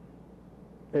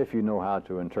 if you know how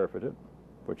to interpret it,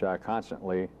 which I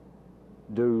constantly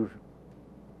do,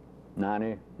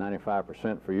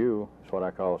 95% for you, is what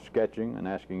I call sketching and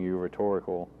asking you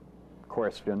rhetorical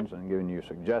questions and giving you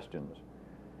suggestions.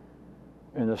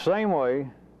 In the same way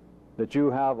that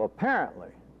you have apparently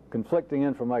conflicting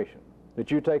information, that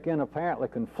you take in apparently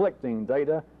conflicting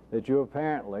data, that you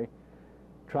apparently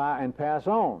try and pass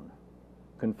on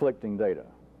conflicting data.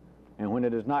 And when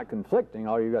it is not conflicting,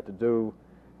 all you got to do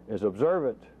is observe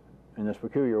it in this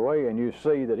peculiar way, and you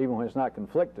see that even when it's not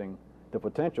conflicting, the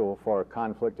potential for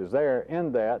conflict is there,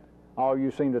 in that all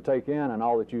you seem to take in and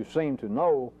all that you seem to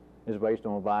know is based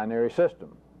on a binary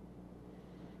system.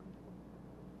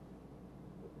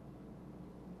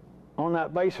 On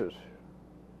that basis,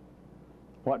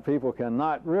 What people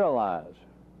cannot realize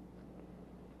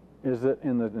is that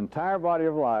in the entire body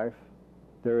of life,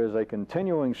 there is a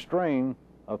continuing stream,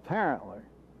 apparently,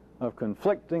 of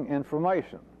conflicting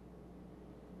information.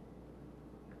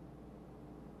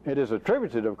 It is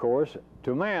attributed, of course,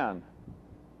 to man.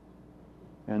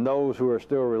 And those who are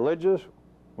still religious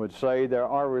would say there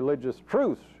are religious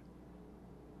truths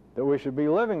that we should be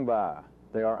living by.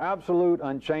 They are absolute,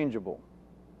 unchangeable.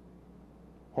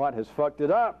 What has fucked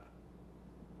it up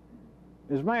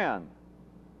is man,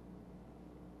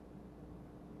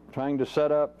 trying to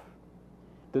set up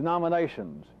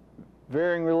denominations,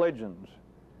 varying religions,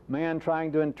 man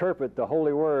trying to interpret the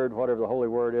holy word, whatever the holy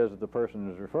word is that the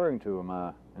person is referring to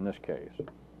in this case.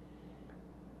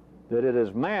 That it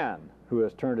is man who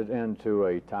has turned it into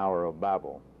a Tower of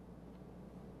Babel.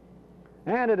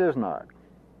 And it is not.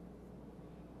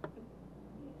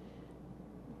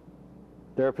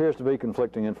 There appears to be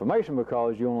conflicting information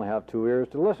because you only have 2 ears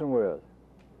to listen with.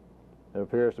 There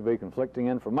appears to be conflicting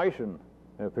information.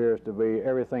 There appears to be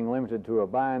everything limited to a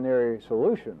binary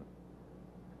solution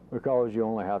because you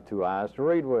only have 2 eyes to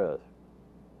read with.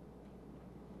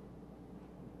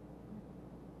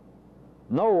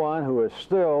 No one who is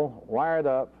still wired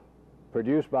up,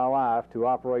 produced by life to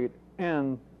operate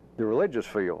in the religious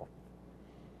field,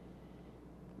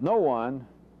 no one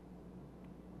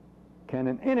can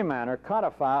in any manner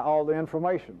codify all the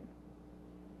information.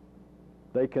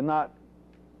 They cannot,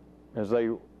 as they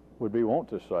would be wont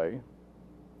to say,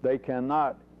 they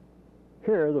cannot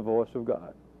hear the voice of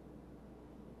God.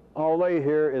 All they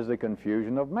hear is the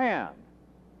confusion of man.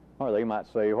 Or they might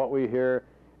say what we hear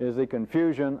is the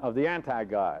confusion of the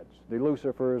anti-gods, the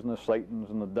Lucifers and the Satans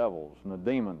and the devils and the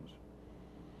demons.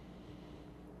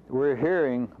 We're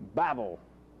hearing babble.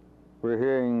 We're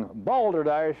hearing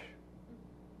balderdash,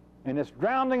 and it's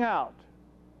drowning out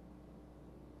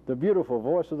the beautiful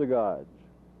voice of the gods.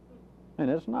 And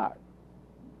it's not.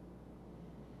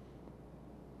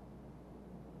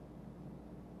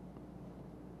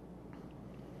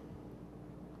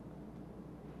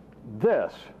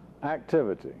 This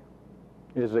activity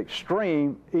is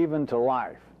extreme even to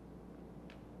life.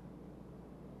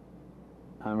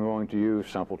 I'm going to use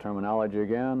simple terminology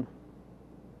again.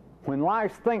 When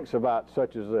life thinks about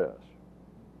such as this,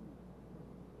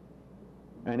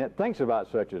 and it thinks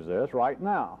about such as this right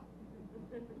now,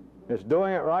 it's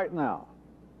doing it right now.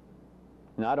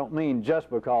 And I don't mean just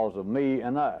because of me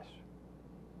and us,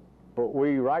 but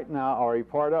we right now are a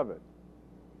part of it.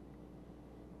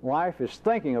 Life is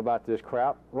thinking about this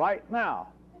crap right now.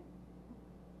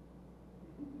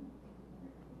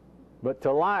 But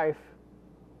to life,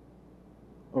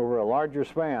 over a larger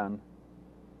span,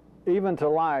 even to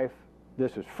life,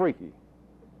 this is freaky.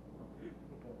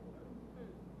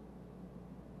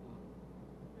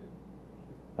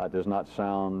 That does not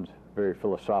sound very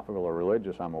philosophical or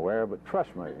religious, I'm aware, but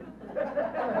trust me.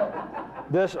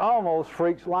 This almost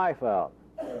freaks life out.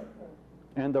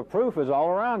 And the proof is all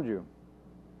around you.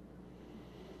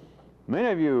 Many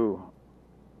of you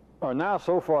are now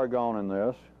so far gone in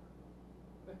this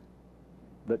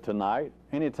that tonight,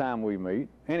 anytime we meet,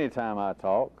 anytime I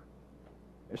talk,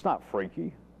 it's not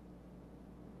freaky.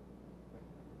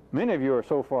 Many of you are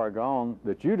so far gone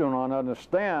that you do not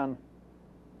understand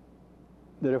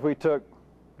that if we took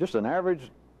just an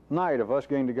average night of us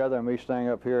getting together and me staying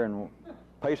up here and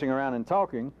pacing around and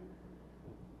talking,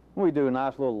 we do a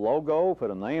nice little logo, put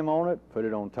a name on it, put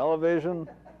it on television.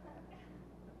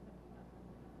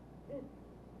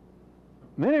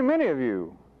 Many of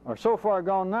you are so far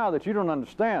gone now that you don't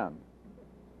understand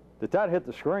that hit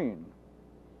the screen.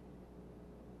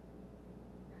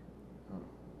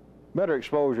 Better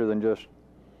exposure than just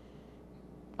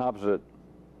opposite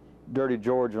Dirty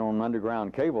George on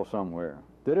underground cable somewhere.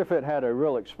 That if it had a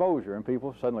real exposure and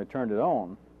people suddenly turned it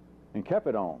on and kept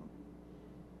it on,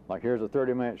 like here's a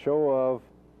 30-minute show of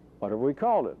whatever we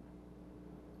called it.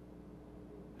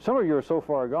 Some of you are so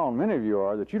far gone, many of you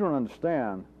are, that you don't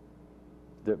understand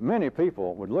that many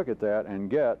people would look at that and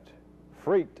get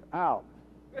freaked out.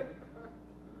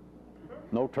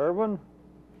 No turban.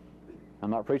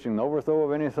 I'm not preaching an overthrow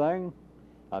of anything.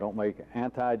 I don't make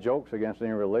anti-jokes against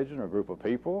any religion or group of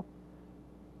people.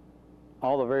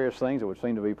 All the various things that would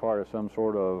seem to be part of some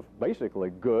sort of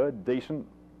basically good, decent,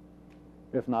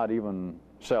 if not even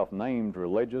self-named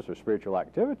religious or spiritual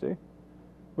activity,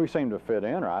 we seem to fit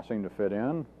in, or I seem to fit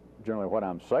in, generally what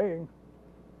I'm saying,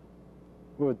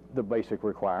 with the basic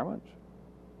requirements.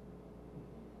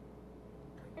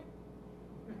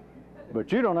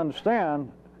 But you don't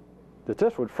understand that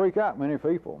this would freak out many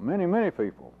people, many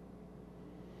people.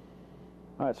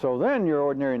 All right, so then your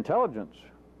ordinary intelligence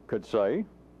could say,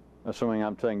 assuming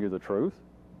I'm telling you the truth,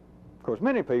 Of course,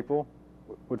 many people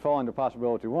would fall into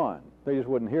possibility one. They just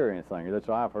wouldn't hear anything. That's,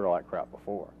 I've heard all that crap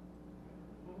before.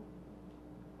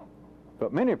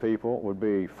 But many people would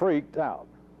be freaked out.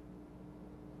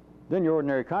 Then your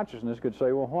ordinary consciousness could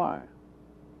say, well, why?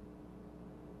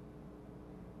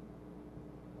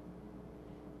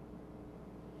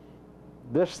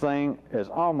 This thing is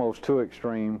almost too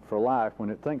extreme for life when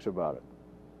it thinks about it.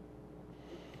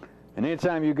 And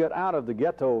anytime you get out of the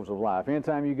ghettos of life,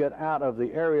 anytime you get out of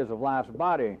the areas of life's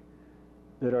body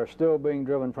that are still being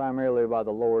driven primarily by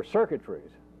the lower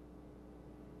circuitries,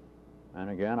 and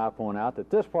again, I point out that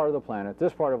this part of the planet,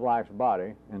 this part of life's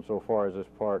body, insofar as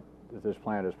this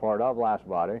planet is part of life's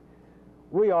body,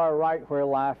 we are right where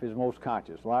life is most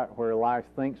conscious, where life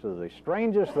thinks of the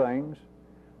strangest things,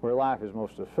 where life is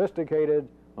most sophisticated,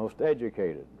 most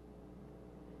educated.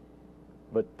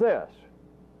 But this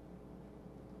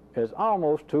is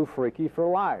almost too freaky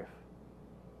for life.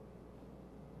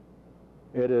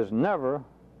 It is never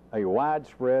a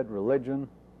widespread religion.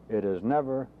 It is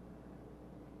never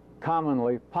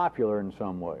commonly popular in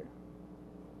some way.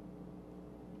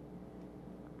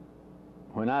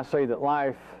 When I say that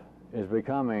life is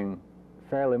becoming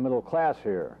fairly middle class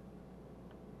here,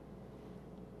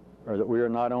 or that we are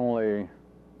not only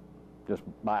just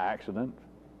by accident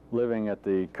living at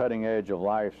the cutting edge of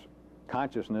life's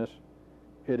consciousness,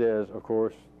 it is, of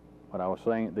course, what I was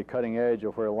saying, the cutting edge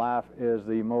of where life is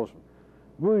the most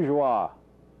bourgeois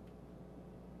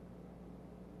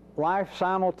life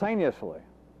simultaneously,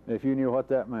 if you knew what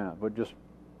that meant, but just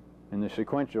in the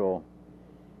sequential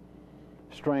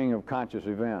string of conscious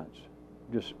events.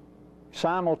 Just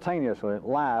simultaneously,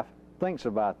 life thinks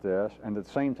about this and at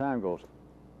the same time goes,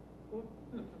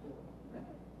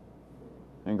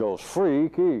 and goes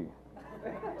freaky.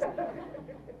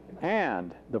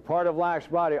 And the part of life's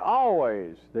body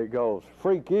always that goes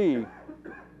freaky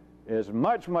is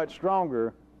much, much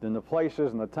stronger than the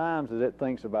places and the times that it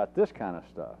thinks about this kind of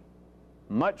stuff.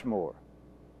 Much more.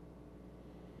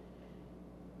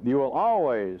 You will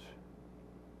always,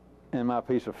 in my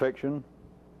piece of fiction,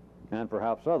 and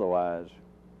perhaps otherwise,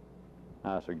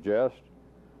 I suggest,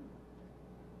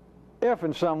 if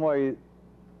in some way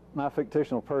my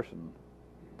fictional person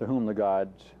to whom the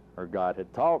gods or God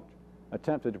had talked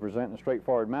attempted to present in a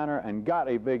straightforward manner and got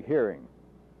a big hearing,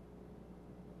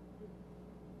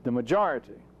 the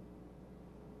majority,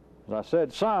 as I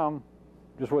said, some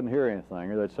just wouldn't hear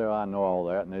anything, or they'd say, oh, I know all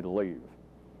that, and they'd leave.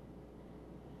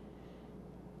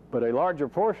 But a larger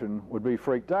portion would be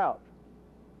freaked out.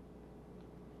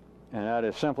 And that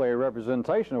is simply a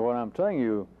representation of what I'm telling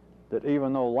you, that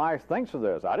even though life thinks of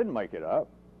this, I didn't make it up.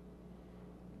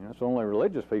 You know, it's only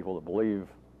religious people that believe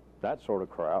that sort of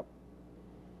crap.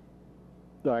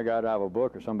 That I got out of a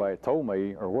book or somebody told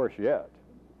me, or worse yet.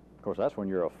 Of course, that's when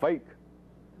you're a fake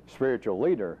spiritual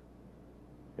leader.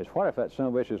 Is what if that son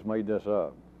of a bitch has made this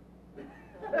up?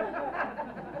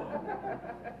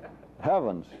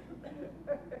 Heavens.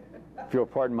 If you'll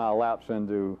pardon my lapse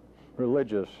into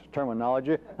religious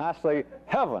terminology, I say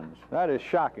heavens. That is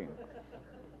shocking.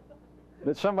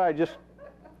 That somebody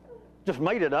just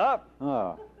made it up?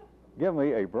 Oh, give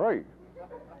me a break.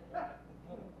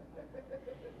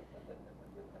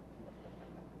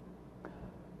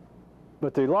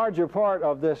 But the larger part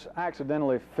of this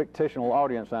accidentally fictional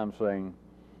audience, I'm saying,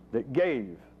 that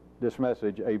gave this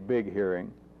message a big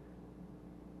hearing,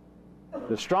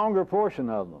 the stronger portion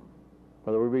of them,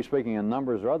 whether we be speaking in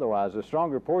numbers or otherwise, the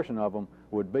stronger portion of them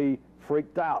would be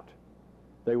freaked out.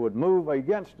 They would move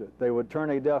against it. They would turn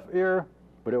a deaf ear,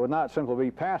 but it would not simply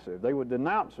be passive. They would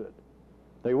denounce it.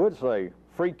 They would say,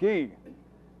 freaky.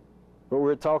 But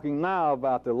we're talking now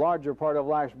about the larger part of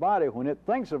life's body when it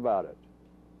thinks about it.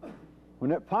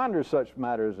 When it ponders such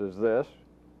matters as this,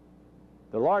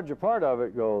 the larger part of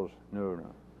it goes, no,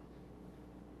 no.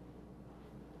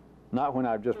 Not when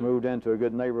I've just moved into a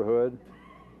good neighborhood,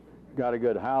 got a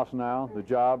good house now, the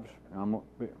jobs,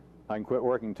 I can quit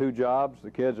working 2 jobs,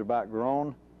 the kids are back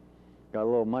grown, got a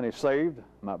little money saved,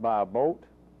 might buy a boat.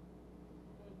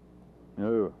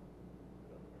 No.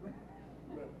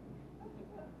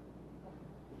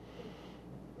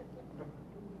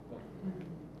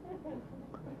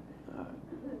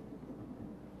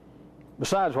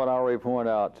 Besides what I already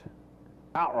pointed out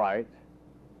outright,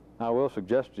 I will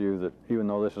suggest to you that even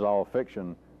though this is all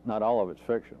fiction, not all of it's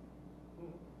fiction.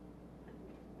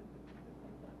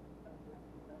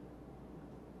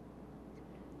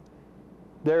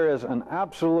 There is an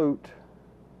absolute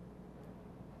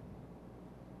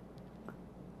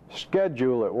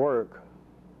schedule at work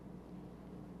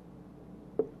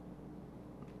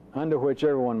under which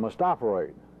everyone must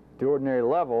operate. At the ordinary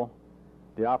level,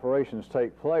 the the operations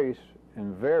take place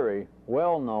in very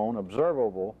well-known,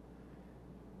 observable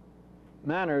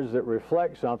manners that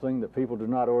reflect something that people do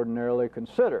not ordinarily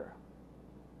consider.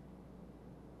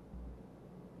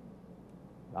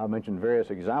 I've mentioned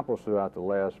various examples throughout the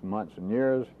last months and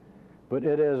years, but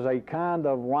it is a kind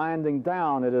of winding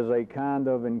down, it is a kind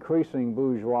of increasing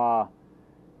bourgeois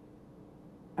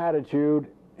attitude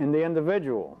in the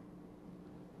individual.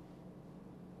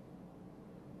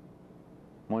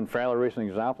 One fairly recent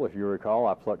example, if you recall,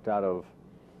 I plucked out of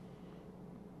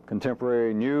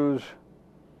contemporary news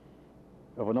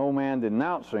of an old man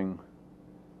denouncing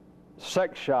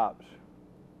sex shops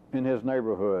in his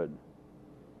neighborhood.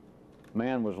 The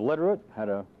man was literate, had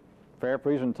a fair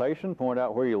presentation, pointed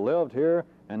out where he lived here,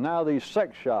 and now these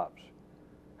sex shops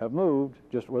have moved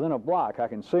just within a block. I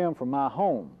can see them from my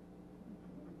home.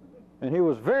 And he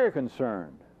was very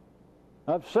concerned,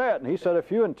 upset, and he said a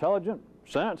few intelligent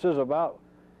sentences about,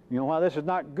 why this is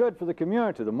not good for the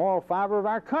community, the moral fiber of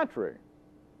our country.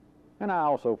 And I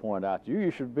also pointed out to you,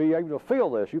 you should be able to feel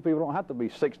this. You people don't have to be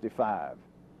 65.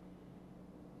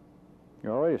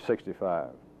 You're already 65.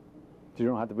 You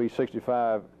don't have to be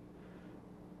 65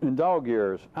 in dog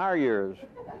years, our years.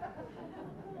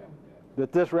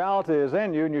 That this reality is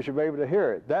in you and you should be able to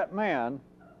hear it. That man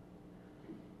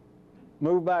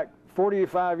moved back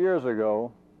 45 years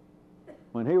ago.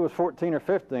 When he was 14 or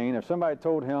 15, if somebody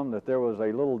told him that there was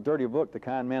a little dirty book, the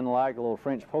kind men like, little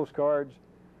French postcards,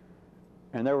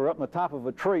 and they were up on the top of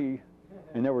a tree,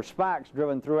 and there were spikes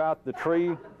driven throughout the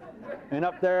tree, and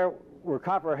up there were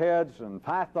copperheads and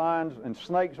pythons and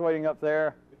snakes waiting up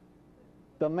there,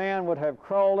 the man would have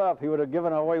crawled up. He would have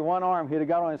given away one arm. He'd have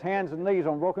got on his hands and knees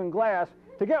on broken glass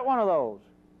to get one of those.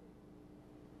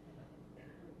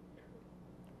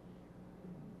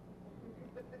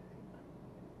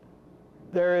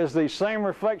 There is the same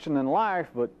reflection in life,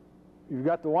 but you've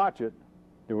got to watch it,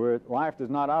 to where life does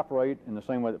not operate in the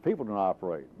same way that people do not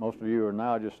operate. Most of you are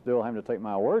now just still having to take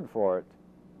my word for it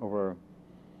over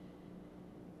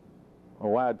a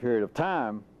wide period of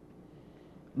time.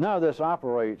 None of this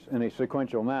operates in a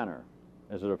sequential manner,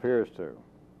 as it appears to.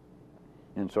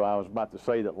 And so I was about to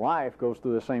say that life goes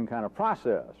through the same kind of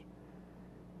process.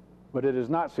 But it is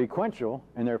not sequential,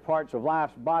 and there are parts of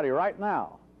life's body right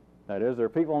now. That is, there are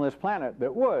people on this planet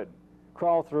that would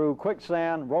crawl through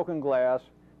quicksand, broken glass,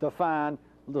 to find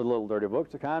the little dirty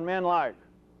books the kind men like.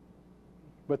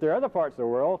 But there are other parts of the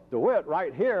world, to wit,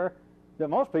 right here, that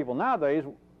most people nowadays,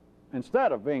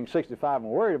 instead of being 65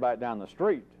 and worried about down the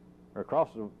street or across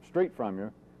the street from you,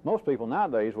 most people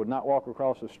nowadays would not walk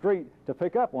across the street to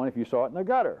pick up one if you saw it in the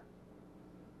gutter.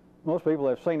 Most people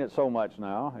have seen it so much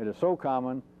now, it is so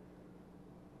common,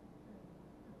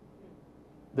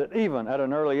 that even at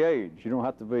an early age, you don't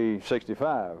have to be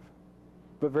 65,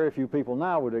 but very few people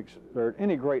now would exert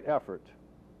any great effort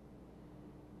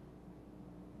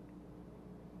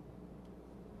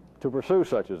to pursue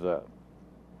such as that.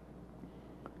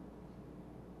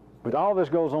 But all this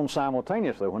goes on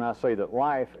simultaneously when I say that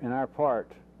life in our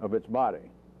part of its body,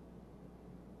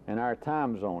 in our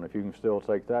time zone, if you can still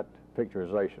take that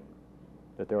picturization,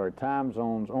 that there are time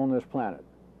zones on this planet,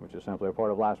 which is simply a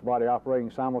part of life's body operating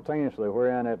simultaneously,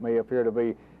 wherein it may appear to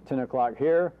be 10 o'clock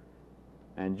here,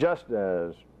 and just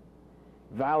as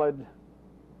valid,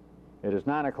 it is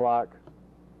 9 o'clock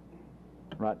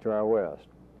right to our west.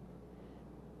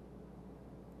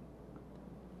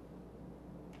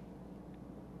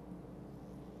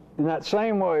 In that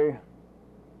same way,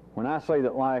 when I say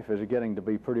that life is getting to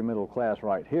be pretty middle class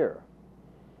right here,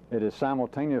 it is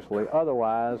simultaneously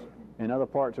otherwise in other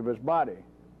parts of its body,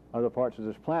 other parts of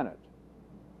this planet.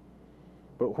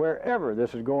 But wherever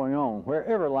this is going on,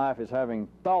 wherever life is having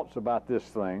thoughts about this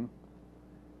thing,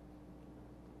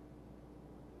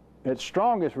 its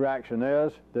strongest reaction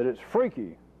is that it's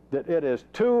freaky, that it is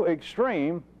too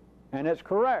extreme, and it's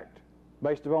correct,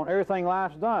 based upon everything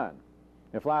life's done.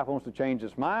 If life wants to change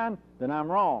its mind, then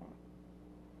I'm wrong.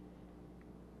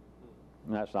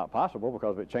 And that's not possible,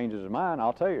 because if it changes its mind,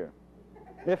 I'll tell you.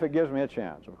 If it gives me a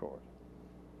chance, of course.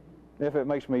 If it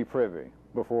makes me privy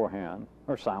beforehand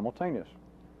or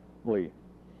simultaneously.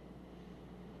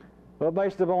 But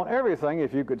based upon everything,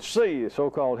 if you could see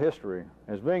so-called history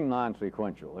as being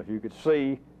non-sequential, if you could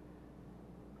see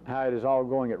how it is all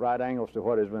going at right angles to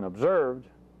what has been observed,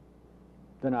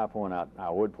 then I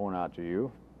would point out to you,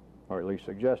 or at least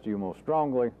suggest to you most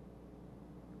strongly,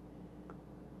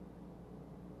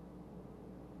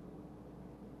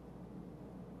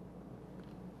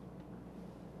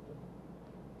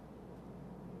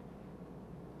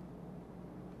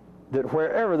 that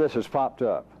wherever this has popped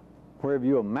up, wherever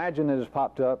you imagine it has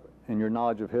popped up in your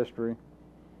knowledge of history,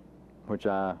 which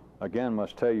I again,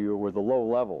 must tell you were the low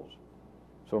levels.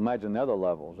 So imagine the other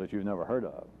levels that you've never heard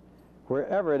of.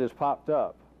 Wherever it has popped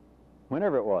up,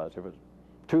 whenever it was, if it was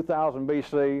 2000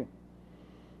 BC,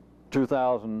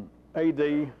 2000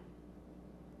 AD,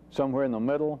 somewhere in the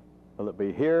middle, whether it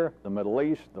be here, the Middle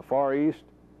East, the Far East,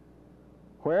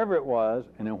 wherever it was,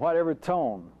 and in whatever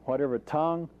tone, whatever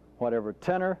tongue, whatever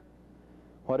tenor,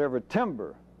 whatever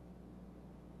timbre,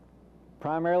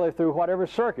 primarily through whatever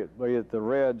circuit, be it the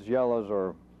reds, yellows,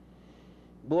 or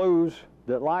blues,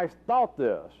 that life thought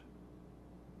this.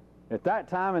 At that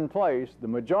time and place, the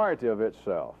majority of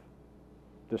itself,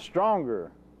 the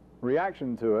stronger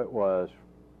reaction to it was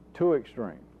too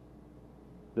extreme.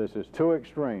 This is too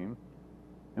extreme.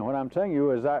 And what I'm telling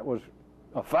you is that was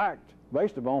a fact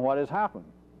based upon what has happened.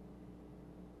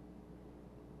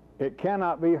 It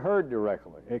cannot be heard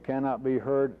directly. It cannot be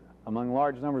heard among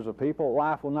large numbers of people.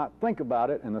 Life will not think about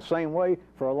it in the same way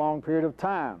for a long period of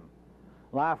time.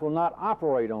 Life will not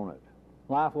operate on it.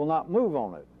 Life will not move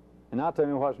on it. And I'll tell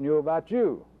you what's new about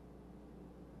you.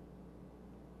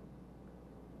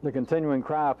 The continuing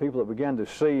cry of people that begin to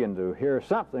see and to hear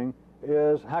something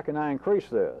is, how can I increase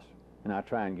this? And I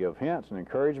try and give hints and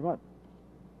encouragement.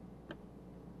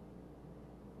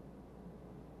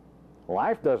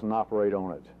 Life doesn't operate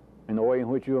on it in the way in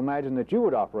which you imagine that you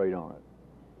would operate on it.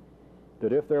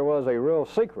 That if there was a real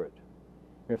secret,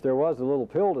 if there was a little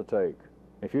pill to take,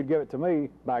 if you'd give it to me,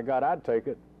 by God, I'd take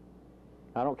it.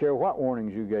 I don't care what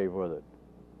warnings you gave with it.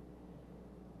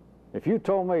 If you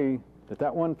told me that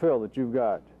that one pill that you've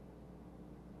got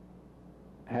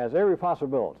has every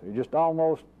possibility, just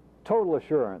almost total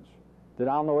assurance that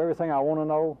I'll know everything I want to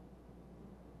know,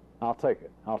 I'll take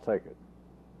it. I'll take it.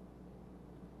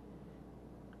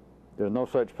 There's no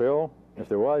such pill. If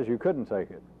there was, you couldn't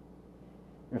take it.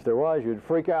 If there was, you'd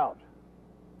freak out.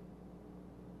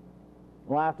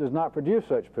 Life does not produce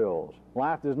such pills.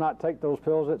 Life does not take those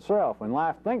pills itself. When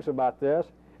life thinks about this,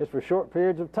 it's for short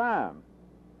periods of time.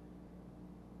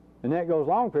 And then it goes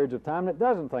long periods of time and it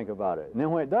doesn't think about it. And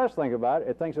then when it does think about it,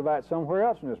 it thinks about it somewhere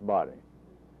else in its body.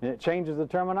 And it changes the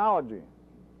terminology.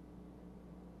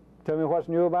 Tell me what's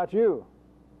new about you.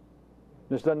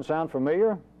 This doesn't sound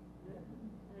familiar?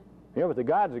 Yeah, but the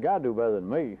God's got to do better than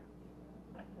me.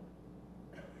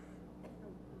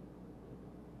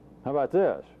 How about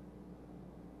this?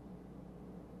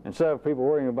 Instead of people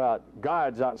worrying about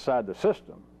gods outside the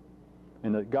system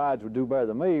and that gods would do better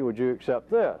than me, would you accept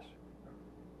this?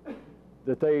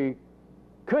 That they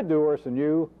could do worse than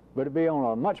you, but it'd be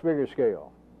on a much bigger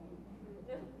scale.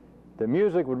 The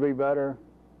music would be better,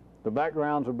 the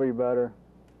backgrounds would be better,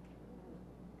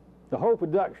 the whole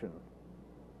production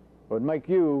would make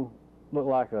you look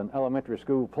like an elementary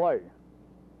school play.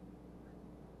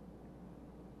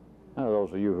 Now,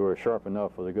 those of you who are sharp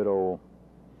enough for the good old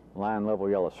line level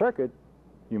yellow circuit,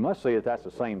 you must see that that's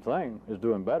the same thing as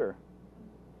doing better.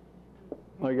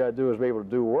 All you got to do is be able to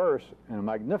do worse in a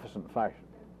magnificent fashion.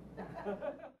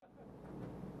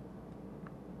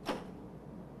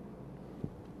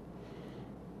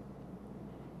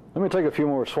 Let me take a few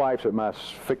more swipes at my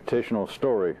fictional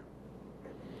story.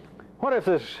 What if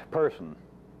this person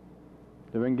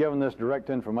that had been given this direct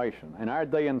information in our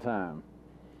day and time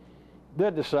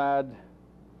did decide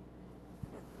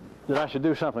that I should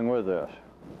do something with this?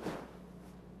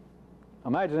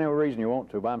 Imagine any reason you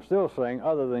want to, but I'm still saying,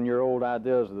 other than your old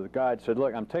ideas that the guide said,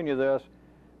 look, I'm telling you this,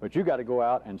 but you got to go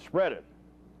out and spread it.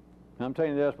 And I'm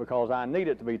telling you this because I need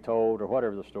it to be told, or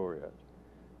whatever the story is.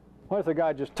 What if the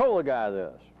guy just told the guy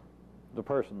this, the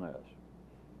person this?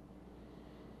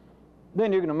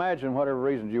 Then you can imagine whatever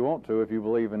reasons you want to, if you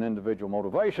believe in individual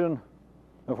motivation,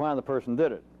 of why the person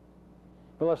did it.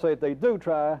 But let's say if they do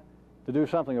try to do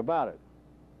something about it,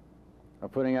 or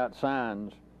putting out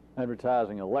signs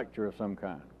advertising a lecture of some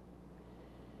kind.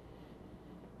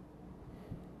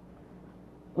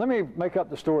 Let me make up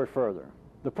the story further.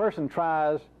 The person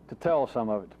tries to tell some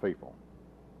of it to people.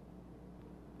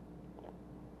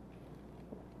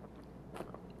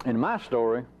 In my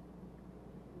story,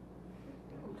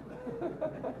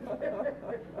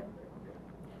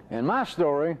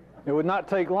 it would not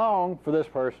take long for this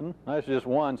person. That's just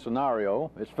one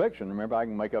scenario. It's fiction. Remember, I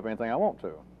can make up anything I want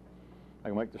to. I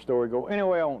can make the story go any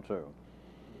way I want to.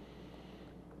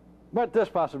 But this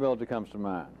possibility comes to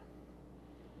mind,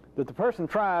 that the person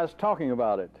tries talking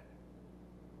about it.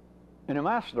 And in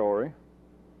my story,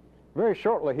 very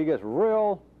shortly he gets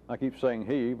real, I keep saying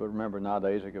he, but remember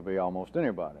nowadays it could be almost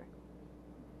anybody.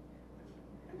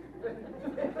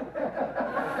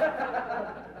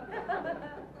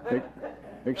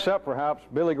 Except perhaps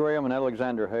Billy Graham and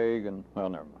Alexander Haig and, well,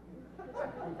 never mind.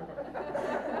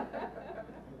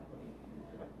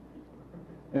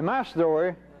 In my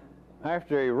story,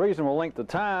 after a reasonable length of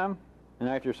time and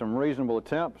after some reasonable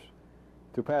attempts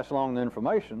to pass along the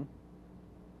information.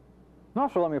 And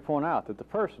also let me point out that the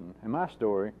person in my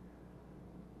story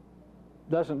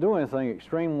doesn't do anything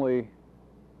extremely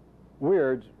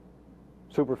weird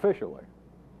superficially.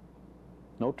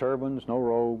 No turbans, no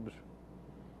robes,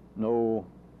 no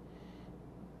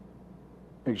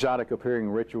exotic appearing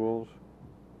rituals,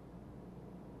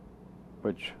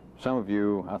 which some of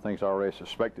you, I think, has already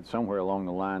suspected somewhere along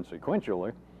the line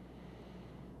sequentially.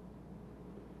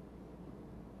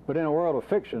 But in a world of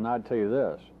fiction, I'd tell you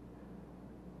this.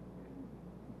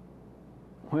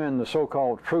 When the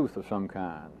so-called truth of some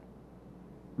kind,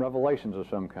 revelations of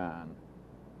some kind,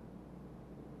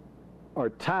 are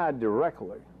tied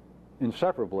directly,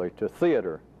 inseparably to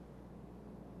theater,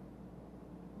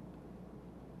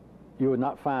 you would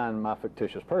not find my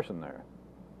fictitious person there.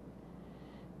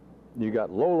 You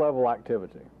got low-level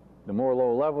activity. The more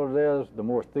low-level it is, the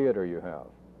more theater you have.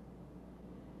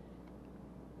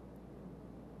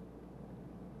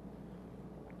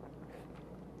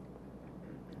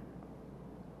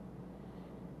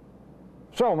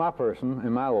 So my person,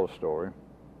 in my little story,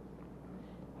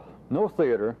 no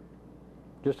theater,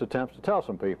 just attempts to tell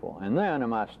some people. And then in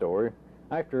my story,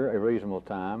 after a reasonable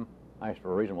time,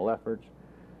 after reasonable efforts,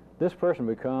 this person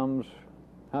becomes,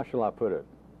 how shall I put it?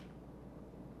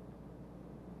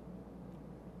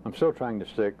 I'm still trying to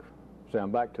stick, say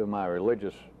I'm back to my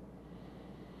religious,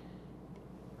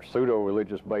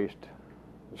 pseudo-religious based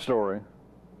story.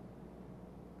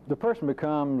 The person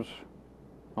becomes,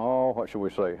 oh, what should we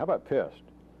say? How about pissed?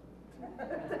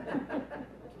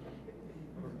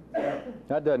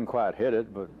 That doesn't quite hit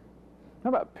it, but how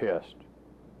about pissed?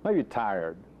 Maybe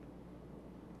tired.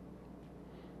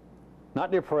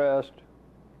 Not depressed,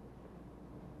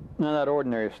 none of that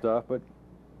ordinary stuff, but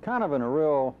kind of in a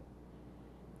real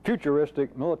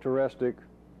futuristic, militaristic,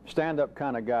 stand-up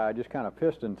kind of guy, just kind of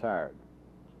pissed and tired.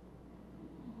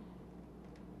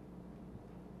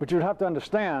 But you'd have to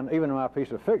understand, even in my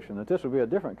piece of fiction, that this would be a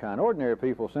different kind. Ordinary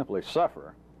people simply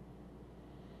suffer.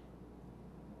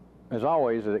 As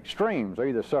always, at extremes. They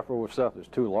either suffer with stuff that's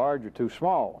too large or too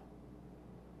small.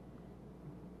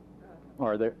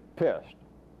 Or they're pissed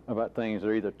about things that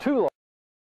are either too large.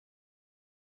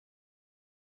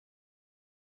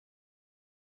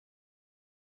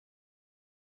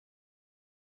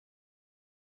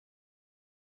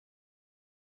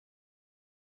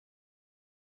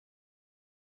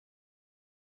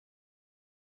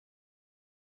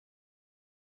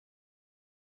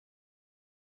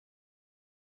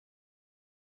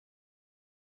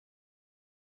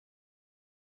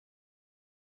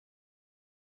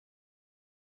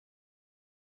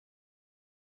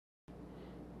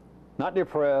 Not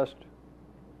depressed,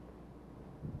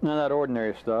 none of that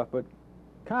ordinary stuff, but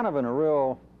kind of in a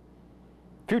real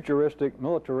futuristic,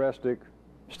 militaristic,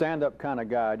 stand-up kind of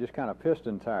guy, just kind of pissed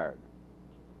and tired.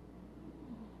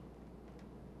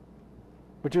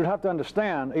 But you'd have to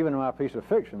understand, even in my piece of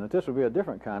fiction, that this would be a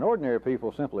different kind. Ordinary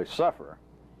people simply suffer.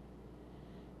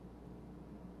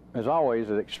 As always,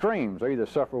 at extremes. They either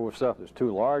suffer with stuff that's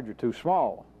too large or too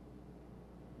small.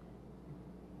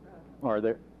 Or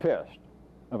they're pissed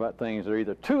about things that are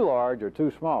either too large or too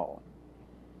small,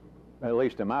 at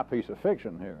least in my piece of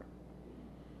fiction here.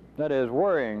 That is,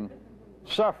 worrying,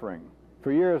 suffering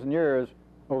for years and years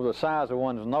over the size of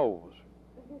one's nose.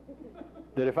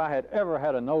 That if I had ever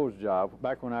had a nose job,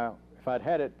 back when if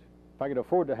I could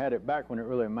afford to have it back when it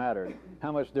really mattered,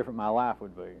 how much different my life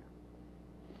would be.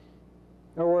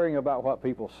 Or worrying about what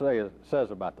people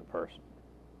says about the person.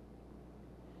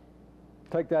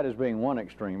 Take that as being one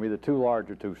extreme, either too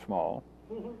large or too small.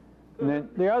 And then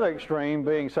the other extreme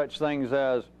being such things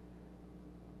as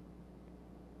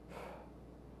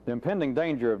the impending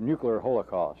danger of nuclear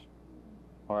holocaust.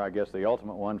 Or I guess the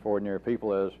ultimate one for ordinary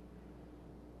people is,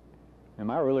 am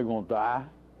I really going to die?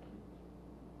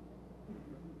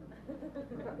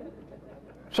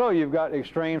 So you've got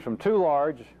extremes from too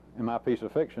large, in my piece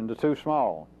of fiction, to too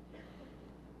small.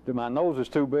 That my nose is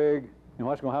too big, and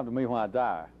what's going to happen to me when I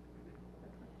die?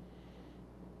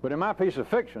 But in my piece of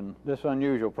fiction, this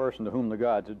unusual person to whom the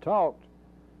gods had talked,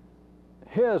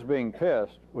 his being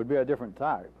pissed would be a different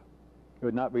type. It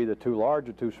would not be either too large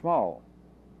or too small.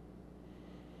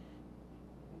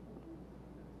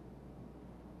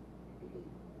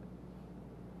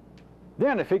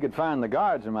 Then if he could find the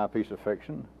gods in my piece of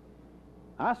fiction,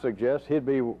 I suggest he'd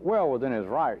be well within his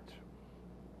rights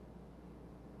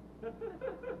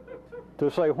to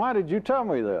say, why did you tell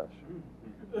me this?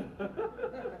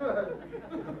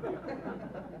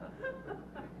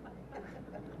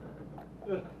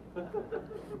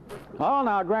 Oh,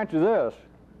 now I'll grant you this.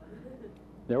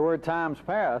 There were times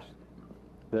past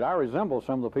that I resemble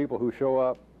some of the people who show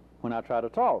up when I try to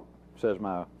talk, says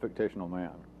my fictional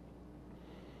man.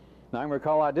 Now, I can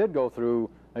recall I did go through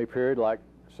a period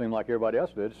seemed like everybody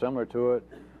else did, similar to it,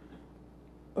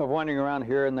 of wandering around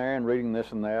here and there and reading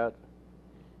this and that.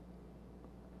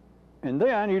 And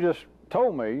then you just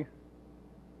told me,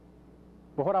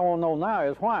 but what I want to know now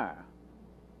is why.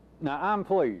 Now, I'm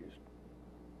pleased.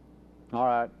 All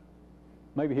right,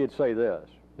 maybe he'd say this.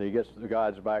 He gets the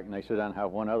guides back and they sit down and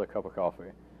have one other cup of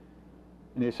coffee.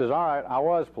 And he says, all right, I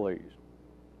was pleased.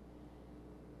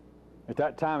 At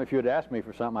that time, if you had asked me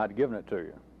for something, I'd given it to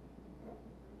you.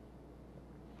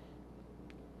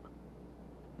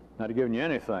 I'd have given you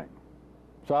anything.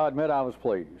 So I admit I was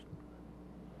pleased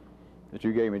that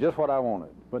you gave me just what I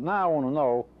wanted. But now I want to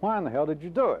know, why in the hell did you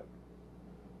do it?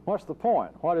 What's the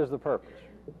point? What is the purpose?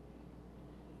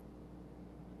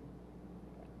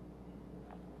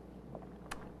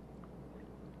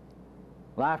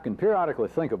 Life can periodically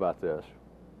think about this,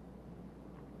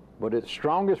 but its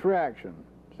strongest reaction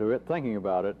to it thinking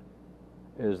about it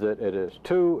is that it is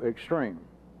too extreme,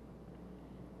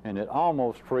 and it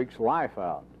almost freaks life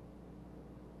out.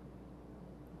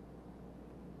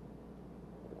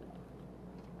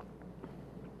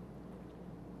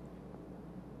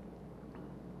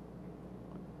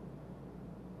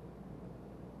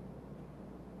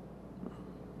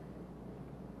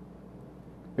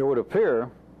 It would appear,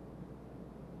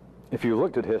 if you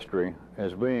looked at history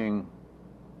as being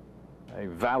a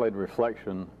valid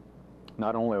reflection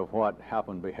not only of what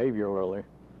happened behaviorally,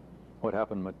 what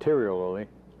happened materially,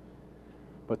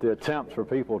 but the attempts for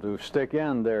people to stick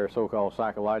in their so-called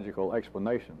psychological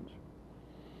explanations,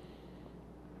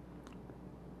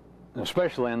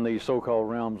 especially in these so-called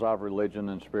realms of religion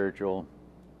and spiritual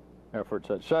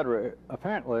efforts, etc.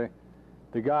 Apparently,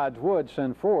 the gods would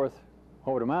send forth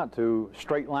what would amount to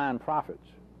straight-line prophets.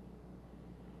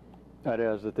 That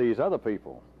is, that these other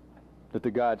people that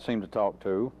the gods seem to talk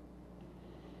to,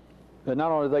 that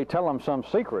not only do they tell them some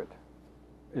secret,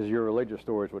 as your religious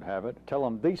stories would have it, tell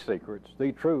them these secrets,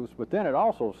 these truths, but then it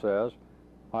also says,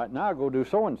 all right, now go do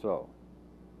so-and-so.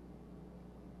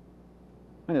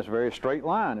 And it's a very straight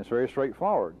line. It's very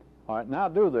straightforward. All right, now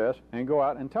do this and go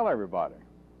out and tell everybody.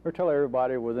 Or tell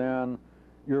everybody within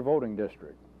your voting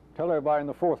district. Tell everybody in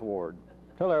the 4th Ward.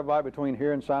 Tell everybody between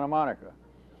here and Santa Monica.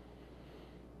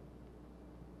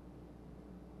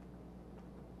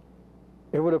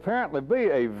 It would apparently be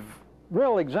a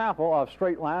real example of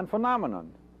straight-line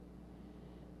phenomenon.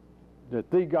 That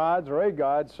the gods or a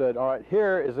god said, all right,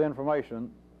 here is the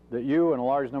information that you and a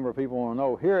large number of people want to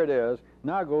know. Here it is.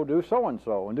 Now go do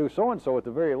so-and-so. And do so-and-so at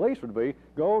the very least would be,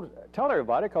 go tell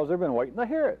everybody because they've been waiting to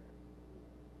hear it.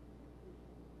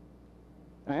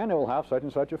 And it will have such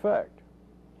and such effect.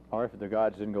 Or if the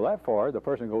gods didn't go that far, the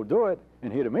person would go do it,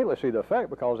 and he'd immediately see the effect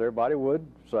because everybody would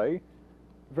say,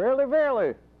 verily,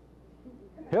 verily,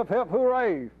 hip, hip,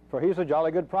 hooray, for he's a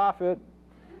jolly good prophet.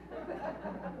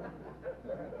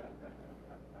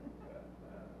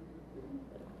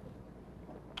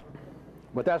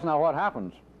 But that's not what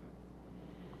happens.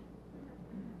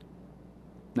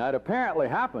 Now, it apparently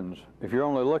happens, if you're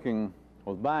only looking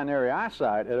with binary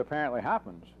eyesight, it apparently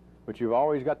happens. But you've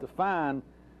always got to find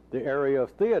the area of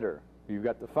theater. You've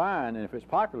got to find, and if it's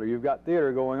popular, you've got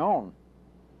theater going on.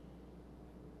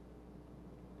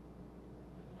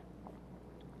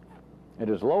 It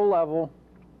is low-level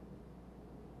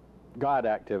God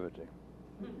activity.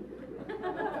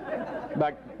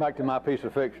 Back to my piece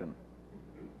of fiction.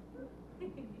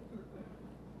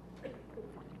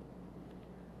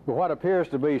 But what appears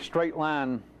to be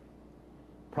straight-line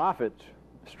prophets,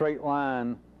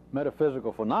 straight-line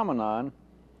metaphysical phenomenon,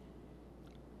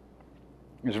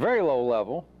 is very low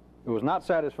level. It was not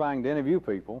satisfying to any of you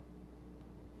people.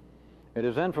 It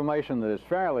is information that is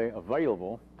fairly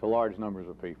available to large numbers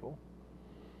of people.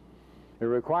 It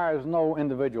requires no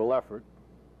individual effort.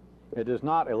 It does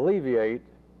not alleviate,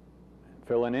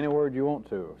 fill in any word you want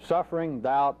to, suffering,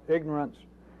 doubt, ignorance,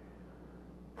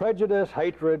 prejudice,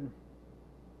 hatred.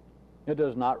 It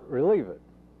does not relieve it.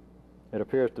 It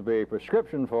appears to be a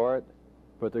prescription for it,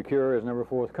 but the cure is never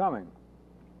forthcoming.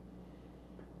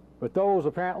 But those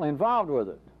apparently involved with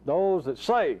it, those that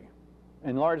say,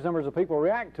 and large numbers of people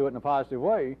react to it in a positive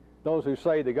way, those who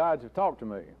say the gods have talked to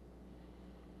me.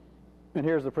 And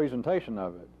here's the presentation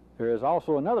of it. There is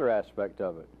also another aspect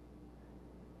of it.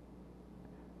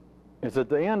 It's at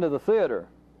the end of the theater,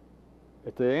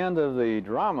 at the end of the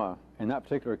drama, in that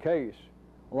particular case,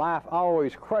 life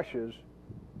always crushes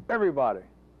everybody.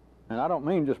 And I don't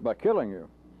mean just by killing you.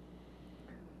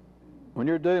 When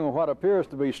you're dealing with what appears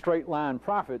to be straight-line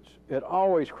prophets, it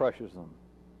always crushes them.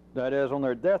 That is, on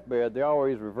their deathbed, they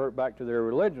always revert back to their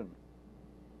religion.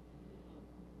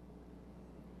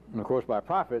 And of course, by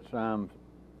prophets,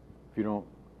 if you don't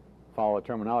follow the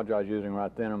terminology I was using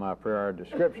right then in my prior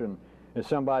description, is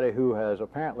somebody who has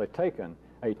apparently taken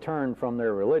a turn from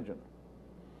their religion.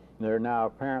 They're now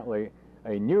apparently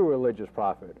a new religious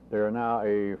prophet. They're now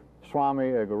a swami,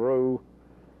 a guru,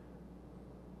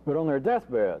 but on their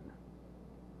deathbed,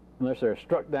 unless they're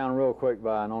struck down real quick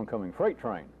by an oncoming freight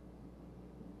train.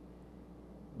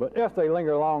 But if they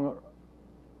linger around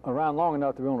long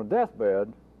enough to be on a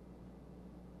deathbed,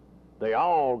 they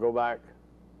all go back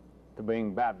to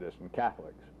being Baptists and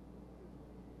Catholics.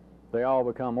 They all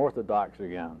become Orthodox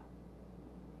again.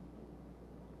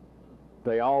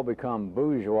 They all become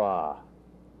bourgeois.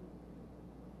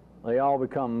 They all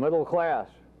become middle class.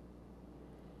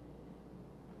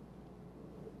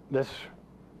 This,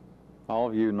 all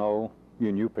of you know,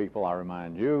 you new people, I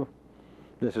remind you,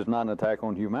 this is not an attack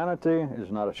on humanity. It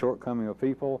is not a shortcoming of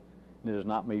people. It is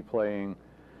not me playing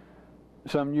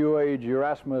some new age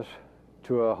Erasmus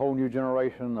to a whole new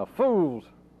generation of fools,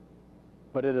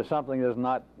 but it is something that is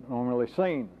not normally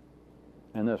seen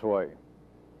in this way.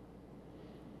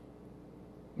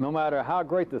 No matter how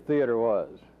great the theater was,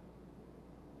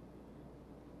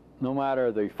 no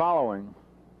matter the following,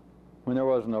 when there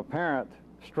was an apparent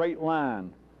straight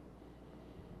line,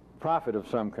 prophet of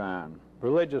some kind,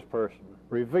 religious person,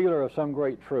 revealer of some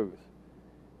great truth,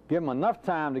 give him enough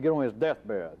time to get on his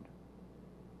deathbed,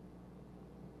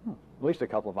 at least a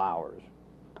couple of hours,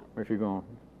 if you're going,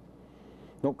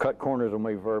 don't cut corners on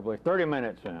me verbally, 30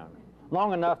 minutes in.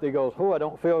 Long enough that he goes, oh, I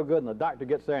don't feel good, and the doctor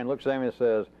gets there and looks at him and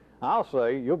says, I'll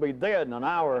say, you'll be dead in an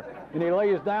hour. And he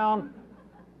lays down,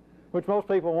 which most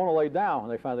people want to lay down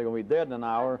when they find they're going to be dead in an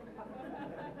hour.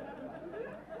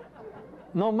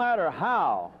 No matter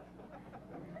how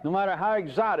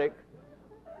exotic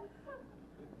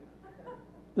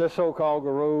this so-called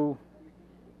guru,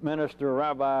 minister,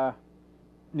 rabbi,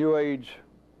 New Age,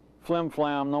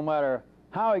 flim-flam, no matter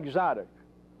how exotic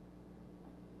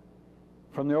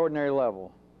from the ordinary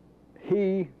level,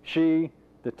 he, she,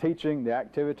 the teaching, the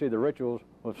activity, the rituals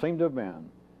will seem to have been.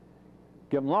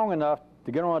 Give them long enough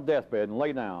to get on a deathbed and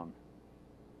lay down,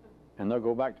 and they'll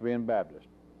go back to being Baptist.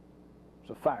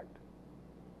 It's a fact.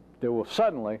 They will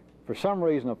suddenly, for some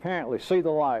reason, apparently see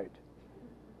the light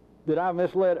that I've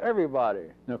misled everybody.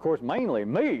 And of course, mainly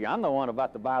me. I'm the one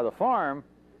about to buy the farm.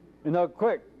 And they'll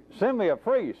quick, send me a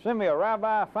priest, send me a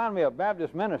rabbi, find me a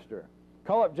Baptist minister.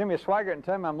 Call up Jimmy Swaggart and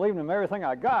tell him I'm leaving him everything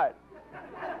I got.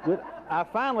 That I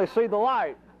finally see the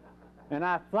light. And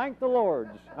I thank the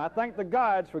Lords, I thank the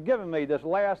gods for giving me this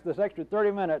extra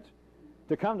 30 minutes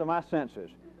to come to my senses.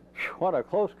 Whew, what a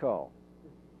close call.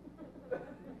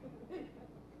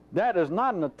 That is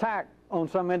not an attack on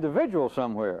some individual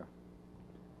somewhere.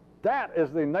 That is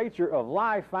the nature of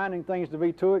life, finding things to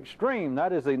be too extreme.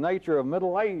 That is the nature of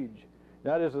middle age.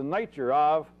 That is the nature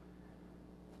of,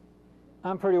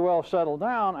 I'm pretty well settled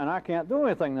down and I can't do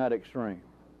anything that extreme.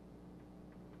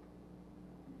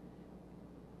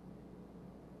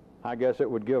 I guess it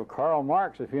would give Karl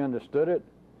Marx, if he understood it,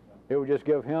 it would just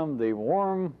give him the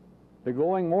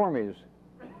glowing warmies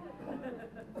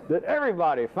that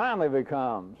everybody finally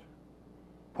becomes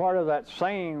part of that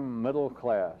same middle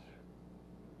class.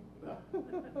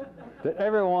 That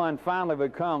everyone finally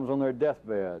becomes on their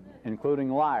deathbed, including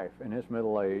life in his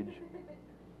middle age,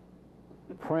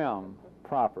 prim,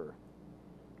 proper,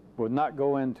 would not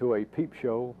go into a peep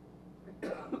show,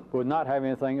 would not have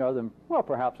anything other than, well,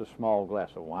 perhaps a small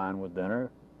glass of wine with dinner.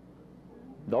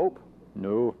 Dope?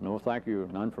 No, no thank you,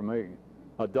 none for me.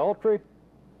 Adultery?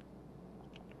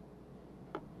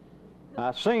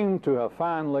 I seem to have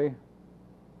finally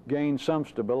gained some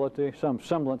stability, some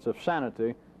semblance of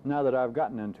sanity, now that I've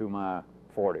gotten into my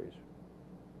 40s.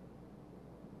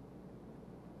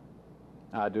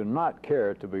 I do not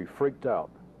care to be freaked out.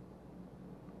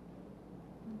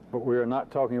 But we are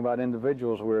not talking about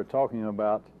individuals, we are talking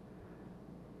about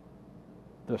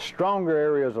the stronger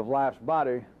areas of life's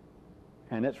body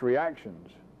and its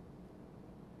reactions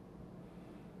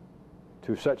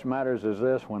to such matters as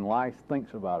this when life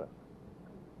thinks about it.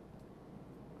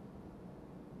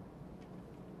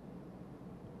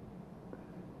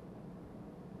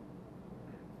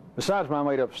 Besides my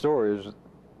made-up stories,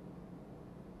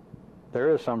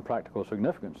 there is some practical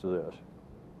significance to this.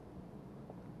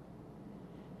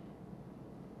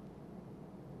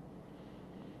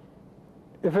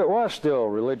 If it was still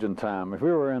religion time, if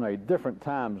we were in a different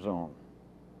time zone,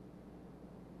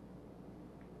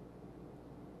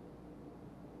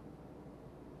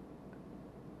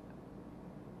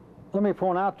 let me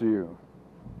point out to you,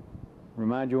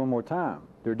 remind you one more time,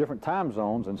 there are different time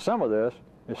zones, and some of this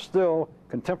is still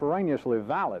contemporaneously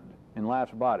valid in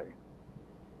life's body.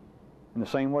 In the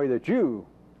same way that you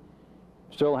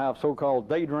still have so-called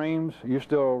daydreams, you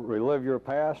still relive your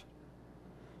past,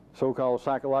 so-called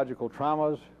psychological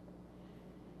traumas,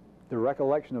 the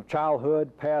recollection of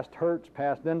childhood, past hurts,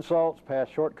 past insults,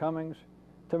 past shortcomings.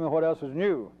 Tell me what else is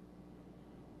new.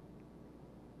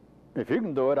 If you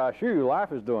can do it, I assure you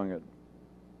life is doing it,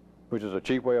 which is a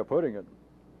cheap way of putting it.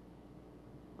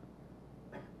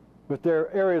 But there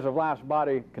are areas of life's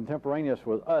body contemporaneous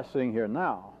with us sitting here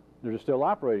now that are still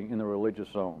operating in the religious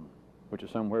zone, which is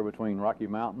somewhere between Rocky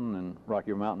Mountain and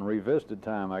Rocky Mountain Revisited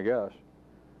time, I guess.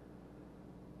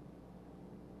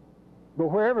 But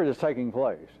wherever it is taking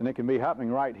place, and it can be happening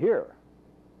right here,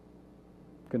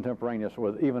 contemporaneous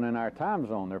with, even in our time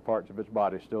zone, there are parts of its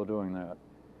body still doing that.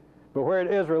 But where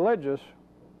it is religious,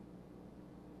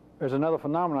 there's another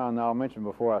phenomenon that I'll mention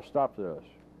before I stop this,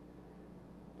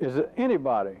 is that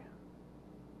anybody,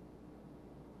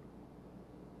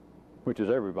 which is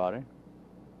everybody,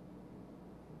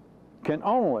 can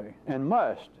only and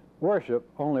must worship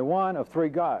only one of three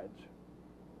gods.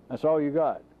 That's all you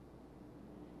got.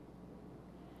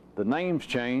 The names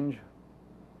change,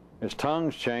 as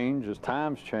tongues change, as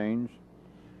times change,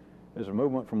 as a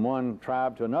movement from one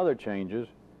tribe to another changes,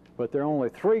 but there are only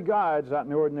three gods out in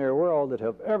the ordinary world that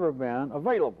have ever been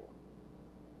available.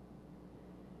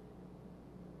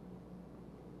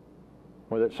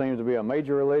 Whether it seems to be a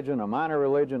major religion, a minor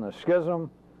religion, a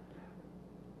schism,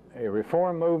 a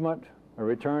reform movement, a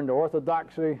return to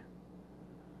orthodoxy,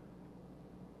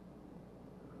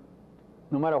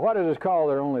 no matter what it is called,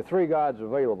 there are only three gods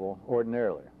available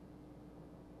ordinarily.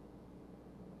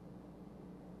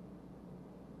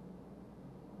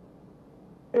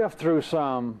 If through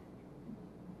some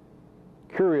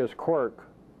curious quirk,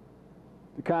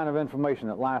 the kind of information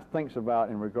that life thinks about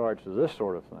in regards to this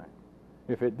sort of thing,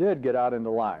 if it did get out into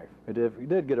life, if it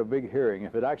did get a big hearing,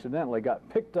 if it accidentally got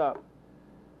picked up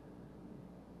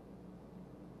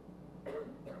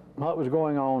what was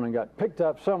going on and got picked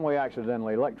up some way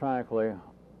accidentally, electronically,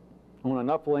 on an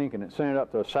uplink, and it sent it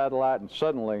up to a satellite, and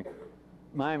suddenly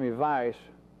Miami Vice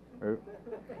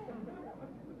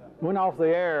went off the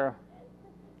air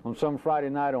on some Friday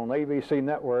night on ABC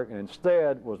network, and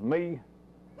instead was me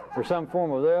or some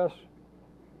form of this.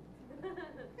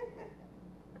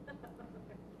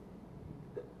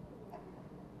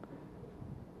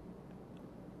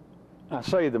 I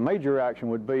say the major reaction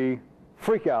would be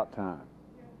freak out time.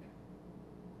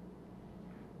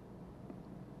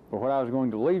 But what I was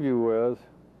going to leave you with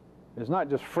is not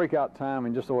just freak out time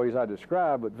in just the ways I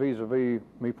described, but vis-a-vis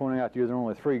me pointing out to you there are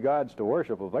only three gods to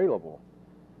worship available.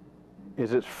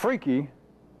 Is it's freaky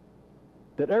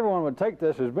that everyone would take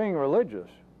this as being religious,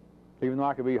 even though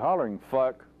I could be hollering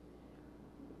fuck,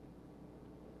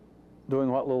 doing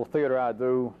what little theater I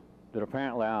do, that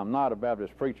apparently I'm not a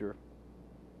Baptist preacher.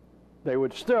 They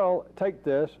would still take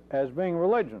this as being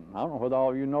religion. I don't know whether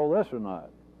all of you know this or not.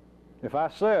 If I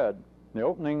said, the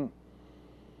opening,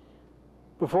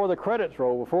 before the credits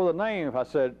roll, before the name, if I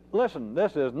said, listen,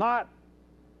 this is not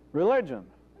religion.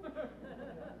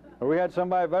 Or we had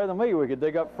somebody better than me, we could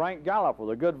dig up Frank Gallup with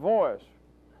a good voice.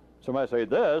 Somebody say,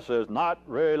 this is not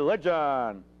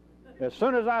religion. As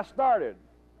soon as I started,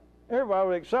 everybody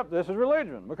would accept this as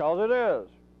religion, because it is,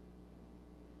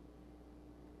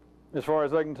 as far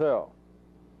as they can tell.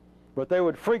 But they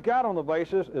would freak out on the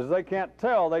basis as they can't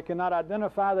tell, they cannot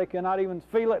identify, they cannot even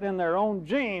feel it in their own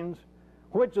genes,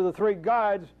 which of the three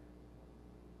gods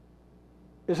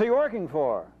is he working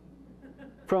for?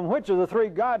 From which of the three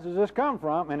gods does this come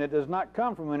from? And it does not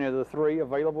come from any of the three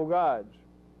available gods.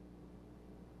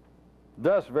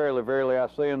 Thus, verily, verily, I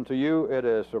say unto you, it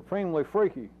is supremely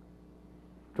freaky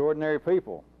to ordinary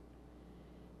people.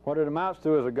 What it amounts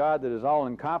to is a God that is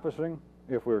all-encompassing,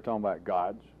 if we were talking about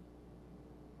gods.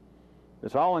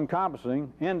 It's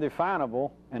all-encompassing,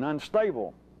 indefinable, and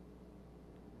unstable.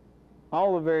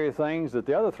 All the very things that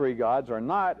the other three gods are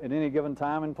not at any given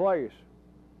time and place.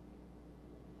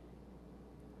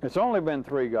 It's only been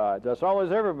three gods. That's all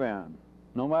there's ever been.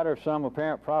 No matter if some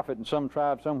apparent prophet in some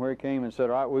tribe somewhere came and said,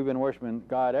 all right, we've been worshiping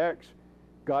God X,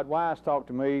 God Y has talked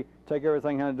to me, take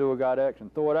everything having to do with God X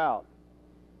and throw it out.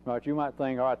 All right, you might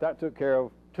think, all right, that took care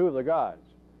of two of the gods.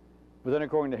 But then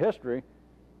according to history,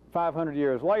 500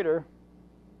 years later,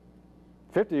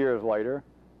 50 years later,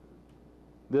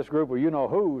 this group of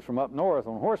you-know-who's from up north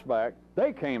on horseback,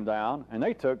 they came down and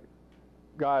they took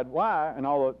God Y and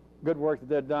all the good work that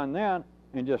they'd done then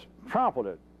and just trampled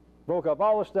it. Broke up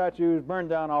all the statues, burned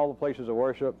down all the places of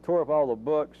worship, tore up all the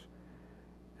books,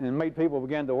 and made people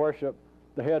begin to worship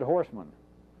the head horseman,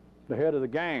 the head of the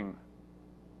gang.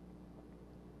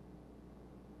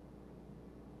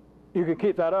 You could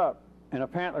keep that up and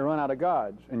apparently run out of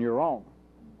gods, and you're wrong.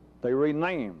 They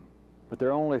rename, but there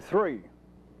are only three.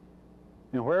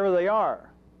 And wherever they are,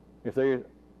 if they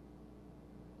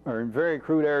are in very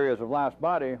crude areas of life's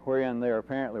body wherein they are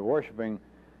apparently worshiping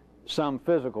some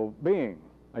physical being,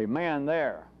 a man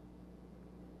there,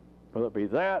 will it be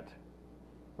that,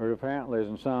 or it apparently is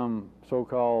in some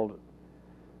so-called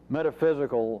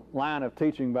metaphysical line of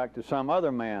teaching back to some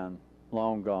other man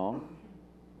long gone,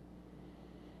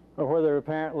 or whether it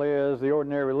apparently is the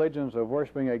ordinary religions of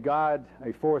worshiping a God,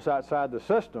 a force outside the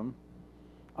system,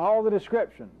 all the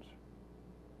descriptions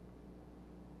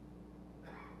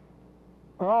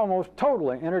are almost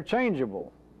totally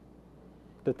interchangeable.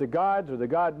 That the gods are the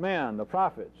God-men, the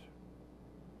prophets.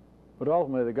 But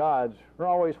ultimately the gods are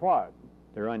always what?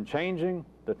 They're unchanging.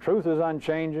 The truth is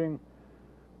unchanging.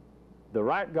 The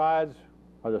right gods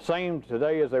are the same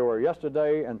today as they were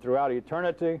yesterday and throughout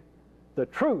eternity. The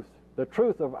truth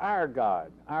of our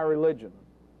God, our religion,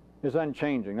 is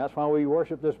unchanging. That's why we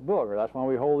worship this book, or that's why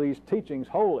we hold these teachings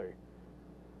holy.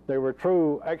 They were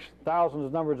true thousands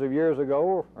of numbers of years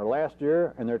ago, or last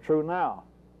year, and they're true now.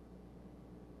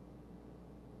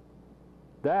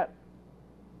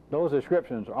 Those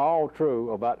descriptions are all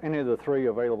true about any of the three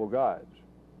available gods.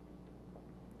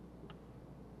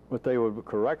 But they would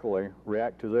correctly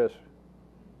react to this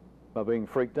by being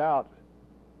freaked out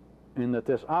in that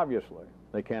this obviously,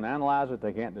 they can't analyze it,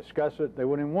 they can't discuss it, they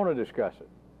wouldn't even want to discuss it.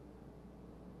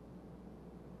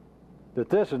 That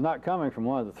this is not coming from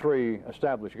one of the three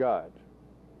established gods.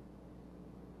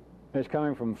 It's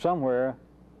coming from somewhere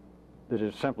that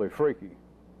is simply freaky.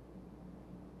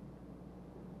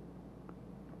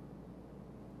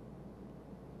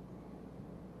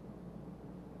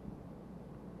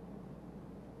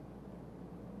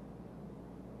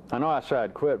 I know I said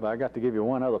I'd quit, but I got to give you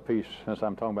one other piece since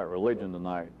I'm talking about religion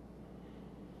tonight.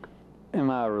 In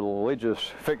my religious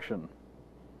fiction,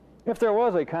 if there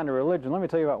was a kind of religion, let me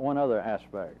tell you about one other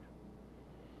aspect.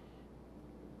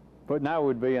 But now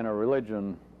would be in a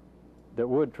religion that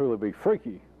would truly be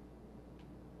freaky.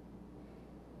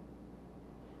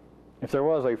 If there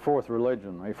was a fourth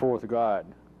religion, a fourth God,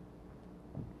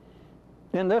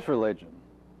 in this religion,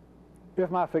 if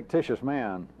my fictitious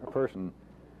man or person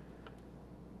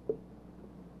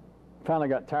finally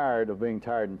got tired of being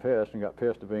tired and pissed, and got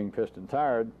pissed of being pissed and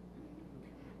tired,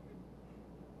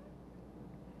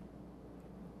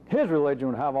 his religion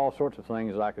would have all sorts of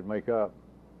things that I could make up.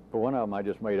 But one of them I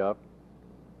just made up,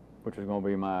 which is going to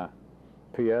be my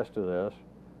PS to this.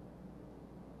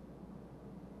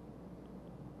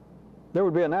 There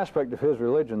would be an aspect of his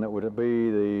religion that would be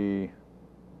the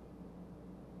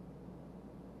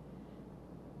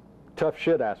tough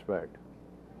shit aspect.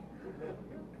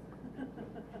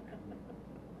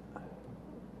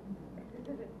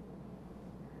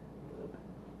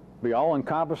 Be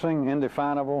all-encompassing,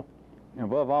 indefinable, and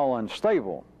above all,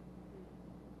 unstable.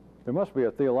 There must be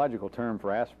a theological term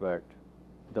for aspect.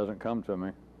 It doesn't come to me.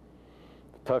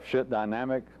 Tough shit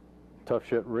dynamic, tough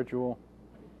shit ritual,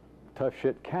 tough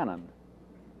shit canon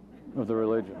of the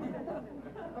religion.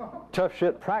 Tough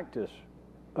shit practice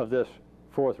of this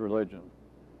fourth religion.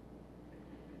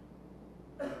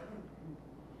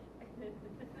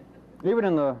 Even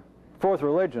in the fourth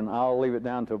religion, I'll leave it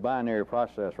down to a binary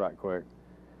process right quick.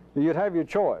 You'd have your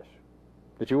choice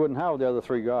that you wouldn't have the other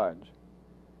three gods,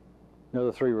 the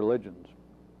other three religions.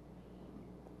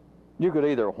 You could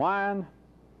either whine,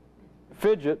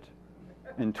 fidget,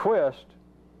 and twist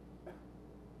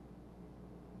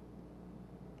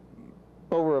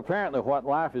over apparently what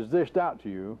life has dished out to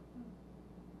you,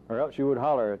 or else you would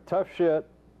holler tough shit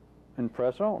and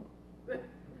press on.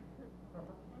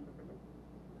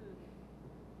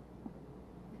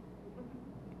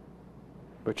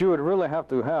 But you would really have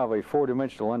to have a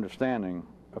four-dimensional understanding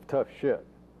of tough shit,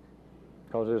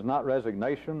 because it is not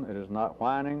resignation, it is not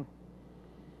whining.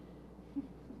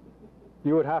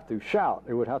 You would have to shout.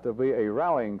 It would have to be a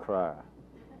rallying cry.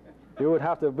 It would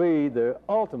have to be the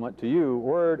ultimate, to you,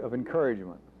 word of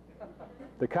encouragement.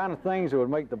 The kind of things that would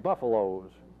make the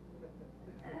buffaloes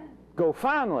go,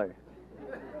 finally,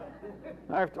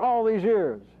 after all these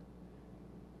years.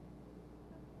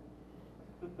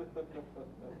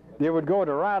 It would go at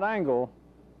a right angle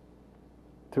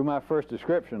to my first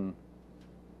description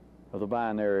of the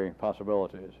binary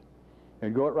possibilities.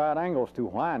 It'd go at right angles to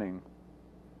whining,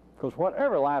 because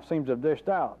whatever life seems to have dished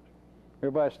out,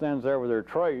 everybody stands there with their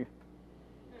tray,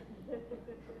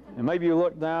 and maybe you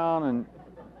look down and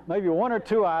maybe one or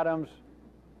two items,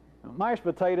 mashed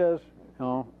potatoes, you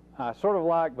know, I sort of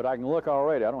like, but I can look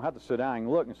already. I don't have to sit down. I can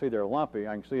look and see they're lumpy.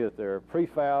 I can see that they're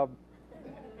prefab.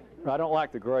 I don't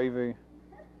like the gravy.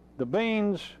 The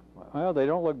beans, well, they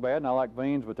don't look bad, and I like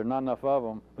beans, but there are not enough of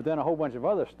them. But then a whole bunch of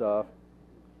other stuff.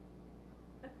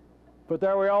 But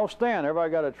there we all stand.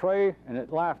 Everybody got a tray, and it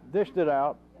dished it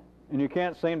out, and you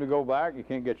can't seem to go back. You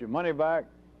can't get your money back.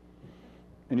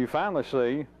 And you finally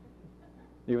see,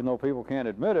 even though people can't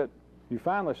admit it, you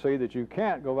finally see that you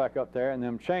can't go back up there and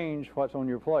then change what's on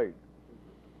your plate.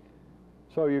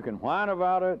 So you can whine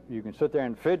about it, you can sit there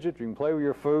and fidget, you can play with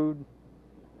your food,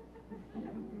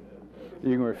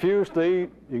 you can refuse to eat,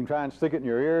 you can try and stick it in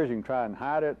your ears, you can try and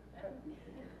hide it,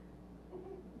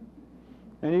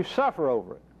 and you suffer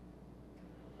over it.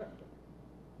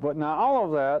 But now all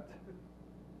of that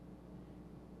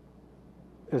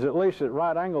is at least at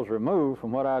right angles removed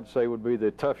from what I'd say would be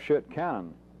the tough shit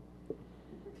canon.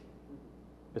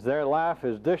 Is their life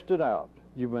has dished it out.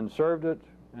 You've been served it,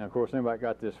 and of course anybody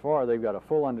got this far, they've got a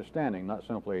full understanding, not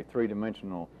simply a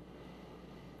three-dimensional,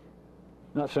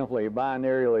 not simply a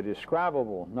binarily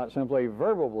describable, not simply a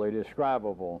verbally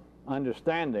describable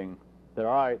understanding that,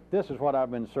 all right, this is what I've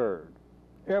been served.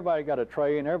 Everybody got a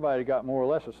tray, and everybody got more or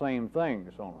less the same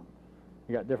things on them.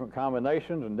 You got different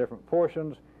combinations and different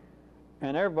portions,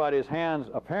 and everybody's hands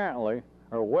apparently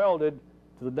are welded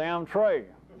to the damn tray.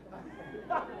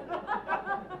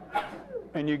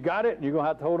 And you got it, and you're going to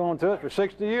have to hold on to it for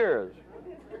 60 years.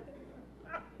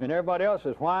 And everybody else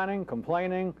is whining,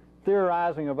 complaining,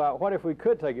 theorizing about what if we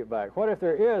could take it back? What if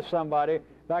there is somebody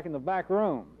back in the back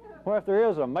room? What if there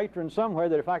is a matron somewhere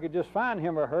that if I could just find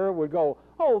him or her would go,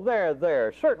 oh,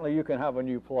 there, certainly you can have a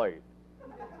new plate.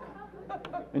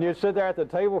 And you'd sit there at the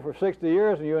table for 60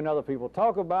 years, and you and other people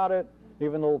talk about it.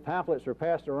 Even little pamphlets are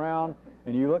passed around,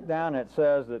 and you look down and it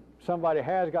says that somebody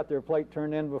has got their plate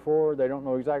turned in before. They don't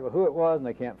know exactly who it was, and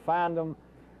they can't find them.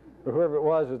 Or whoever it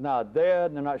was is now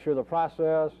dead, and they're not sure the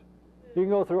process. You can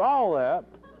go through all that.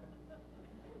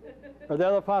 Or the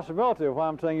other possibility of why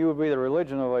I'm saying you would be the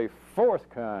religion of a fourth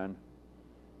kind.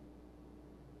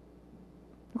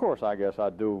 Of course, I guess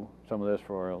I'd do some of this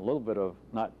for a little bit of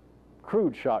not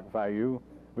crude shock value,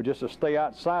 but just to stay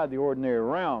outside the ordinary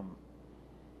realm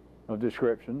of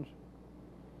descriptions,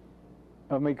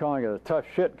 of me calling it a tough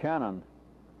shit canon.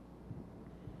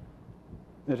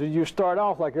 Is that you start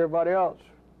off like everybody else.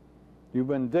 You've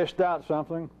been dished out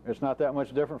something. It's not that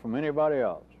much different from anybody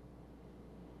else.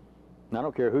 And I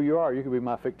don't care who you are. You could be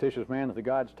my fictitious man that the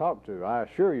gods talk to. I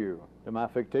assure you that my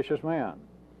fictitious man,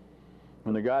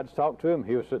 when the gods talked to him,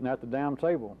 he was sitting at the damn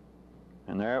table.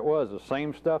 And there it was. The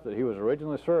same stuff that he was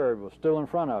originally served was still in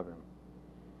front of him.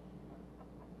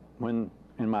 When,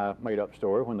 in my made-up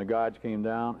story, when the gods came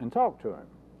down and talked to him.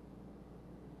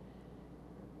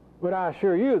 But I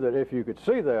assure you that if you could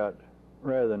see that,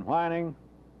 rather than whining,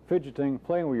 fidgeting,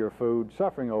 playing with your food,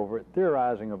 suffering over it,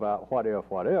 theorizing about what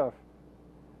if,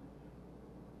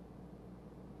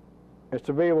 is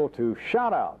to be able to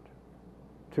shout out,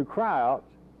 to cry out,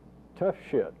 tough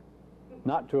shit.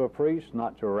 Not to a priest,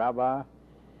 not to a rabbi.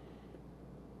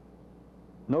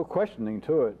 No questioning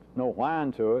to it, no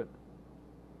whine to it.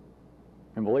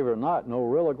 And believe it or not, no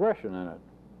real aggression in it.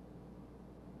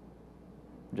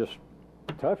 Just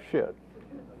tough shit.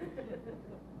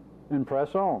 And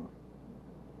press on.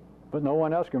 But no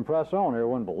one else can press on.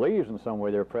 Everyone believes in some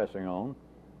way they're pressing on.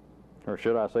 Or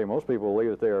should I say, most people believe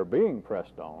that they are being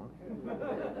pressed on.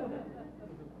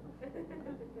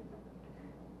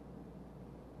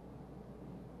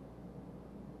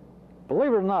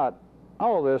 Believe it or not,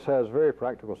 all of this has very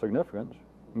practical significance.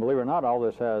 And believe it or not, all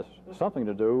this has something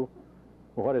to do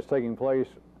with what is taking place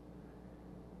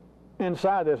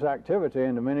inside this activity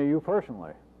and to many of you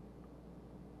personally.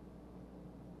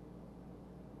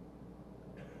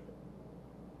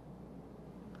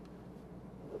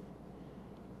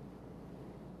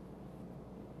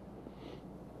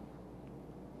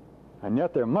 And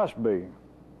yet there must be,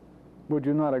 would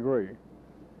you not agree,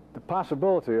 the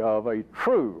possibility of a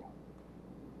true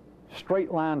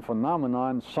straight line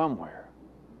phenomenon somewhere,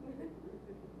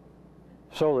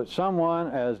 so that someone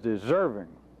as deserving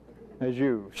as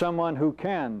you, someone who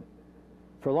can,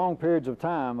 for long periods of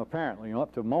time, apparently,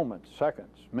 up to moments,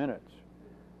 seconds, minutes,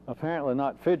 apparently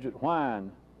not fidget,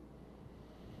 whine,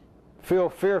 feel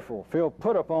fearful, feel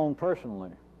put upon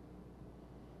personally,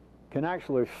 can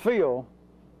actually feel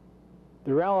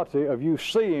the reality of you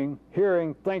seeing,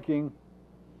 hearing, thinking,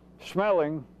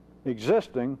 smelling,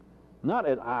 existing, not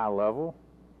at eye level,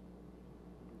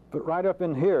 but right up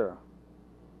in here.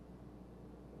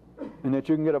 And that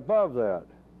you can get above that.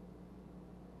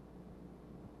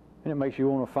 And it makes you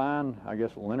want to find, I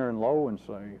guess, Leonard and Lowe and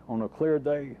say, on a clear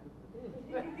day,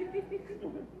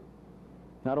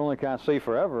 not only can I see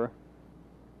forever,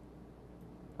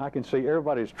 I can see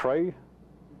everybody's tray.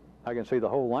 I can see the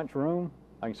whole lunchroom.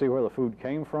 I can see where the food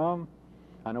came from.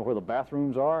 I know where the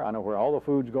bathrooms are. I know where all the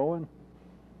food's going.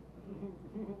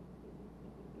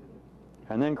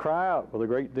 and then cry out with a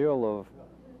great deal of,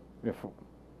 if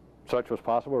such was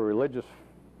possible, religious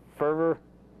fervor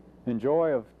and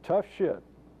joy of tough shit.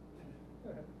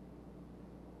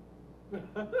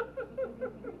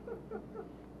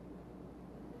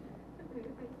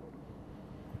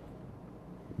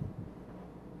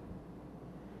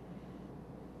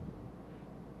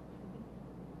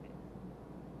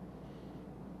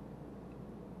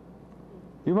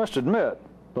 You must admit,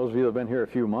 those of you that have been here a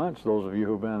few months, those of you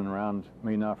who've been around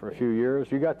me now for a few years,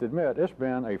 you got to admit it's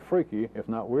been a freaky, if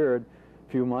not weird,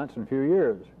 few months and few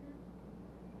years.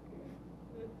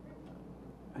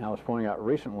 And I was pointing out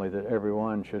recently that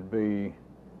everyone should be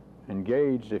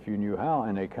engaged, if you knew how,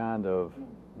 in a kind of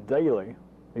daily,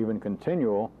 even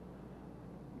continual,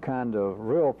 kind of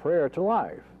real prayer to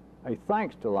life, a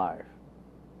thanks to life.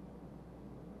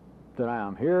 That I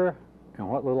am here, and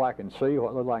what little I can see,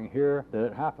 what little I can hear, that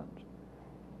it happens.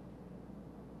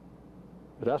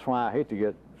 But that's why I hate to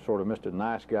get sort of Mr.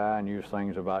 Nice Guy and use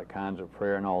things about kinds of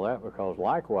prayer and all that, because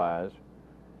likewise,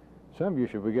 some of you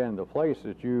should be getting to the place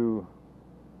that you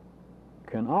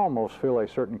can almost feel a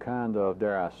certain kind of,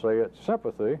 dare I say it,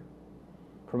 sympathy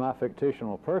for my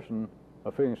fictional person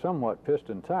of feeling somewhat pissed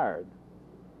and tired.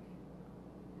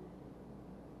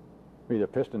 Either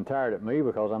pissed and tired at me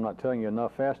because I'm not telling you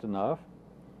enough fast enough,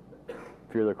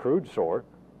 if you're the crude sort,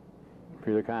 if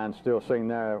you're the kind still sitting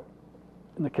there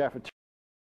in the cafeteria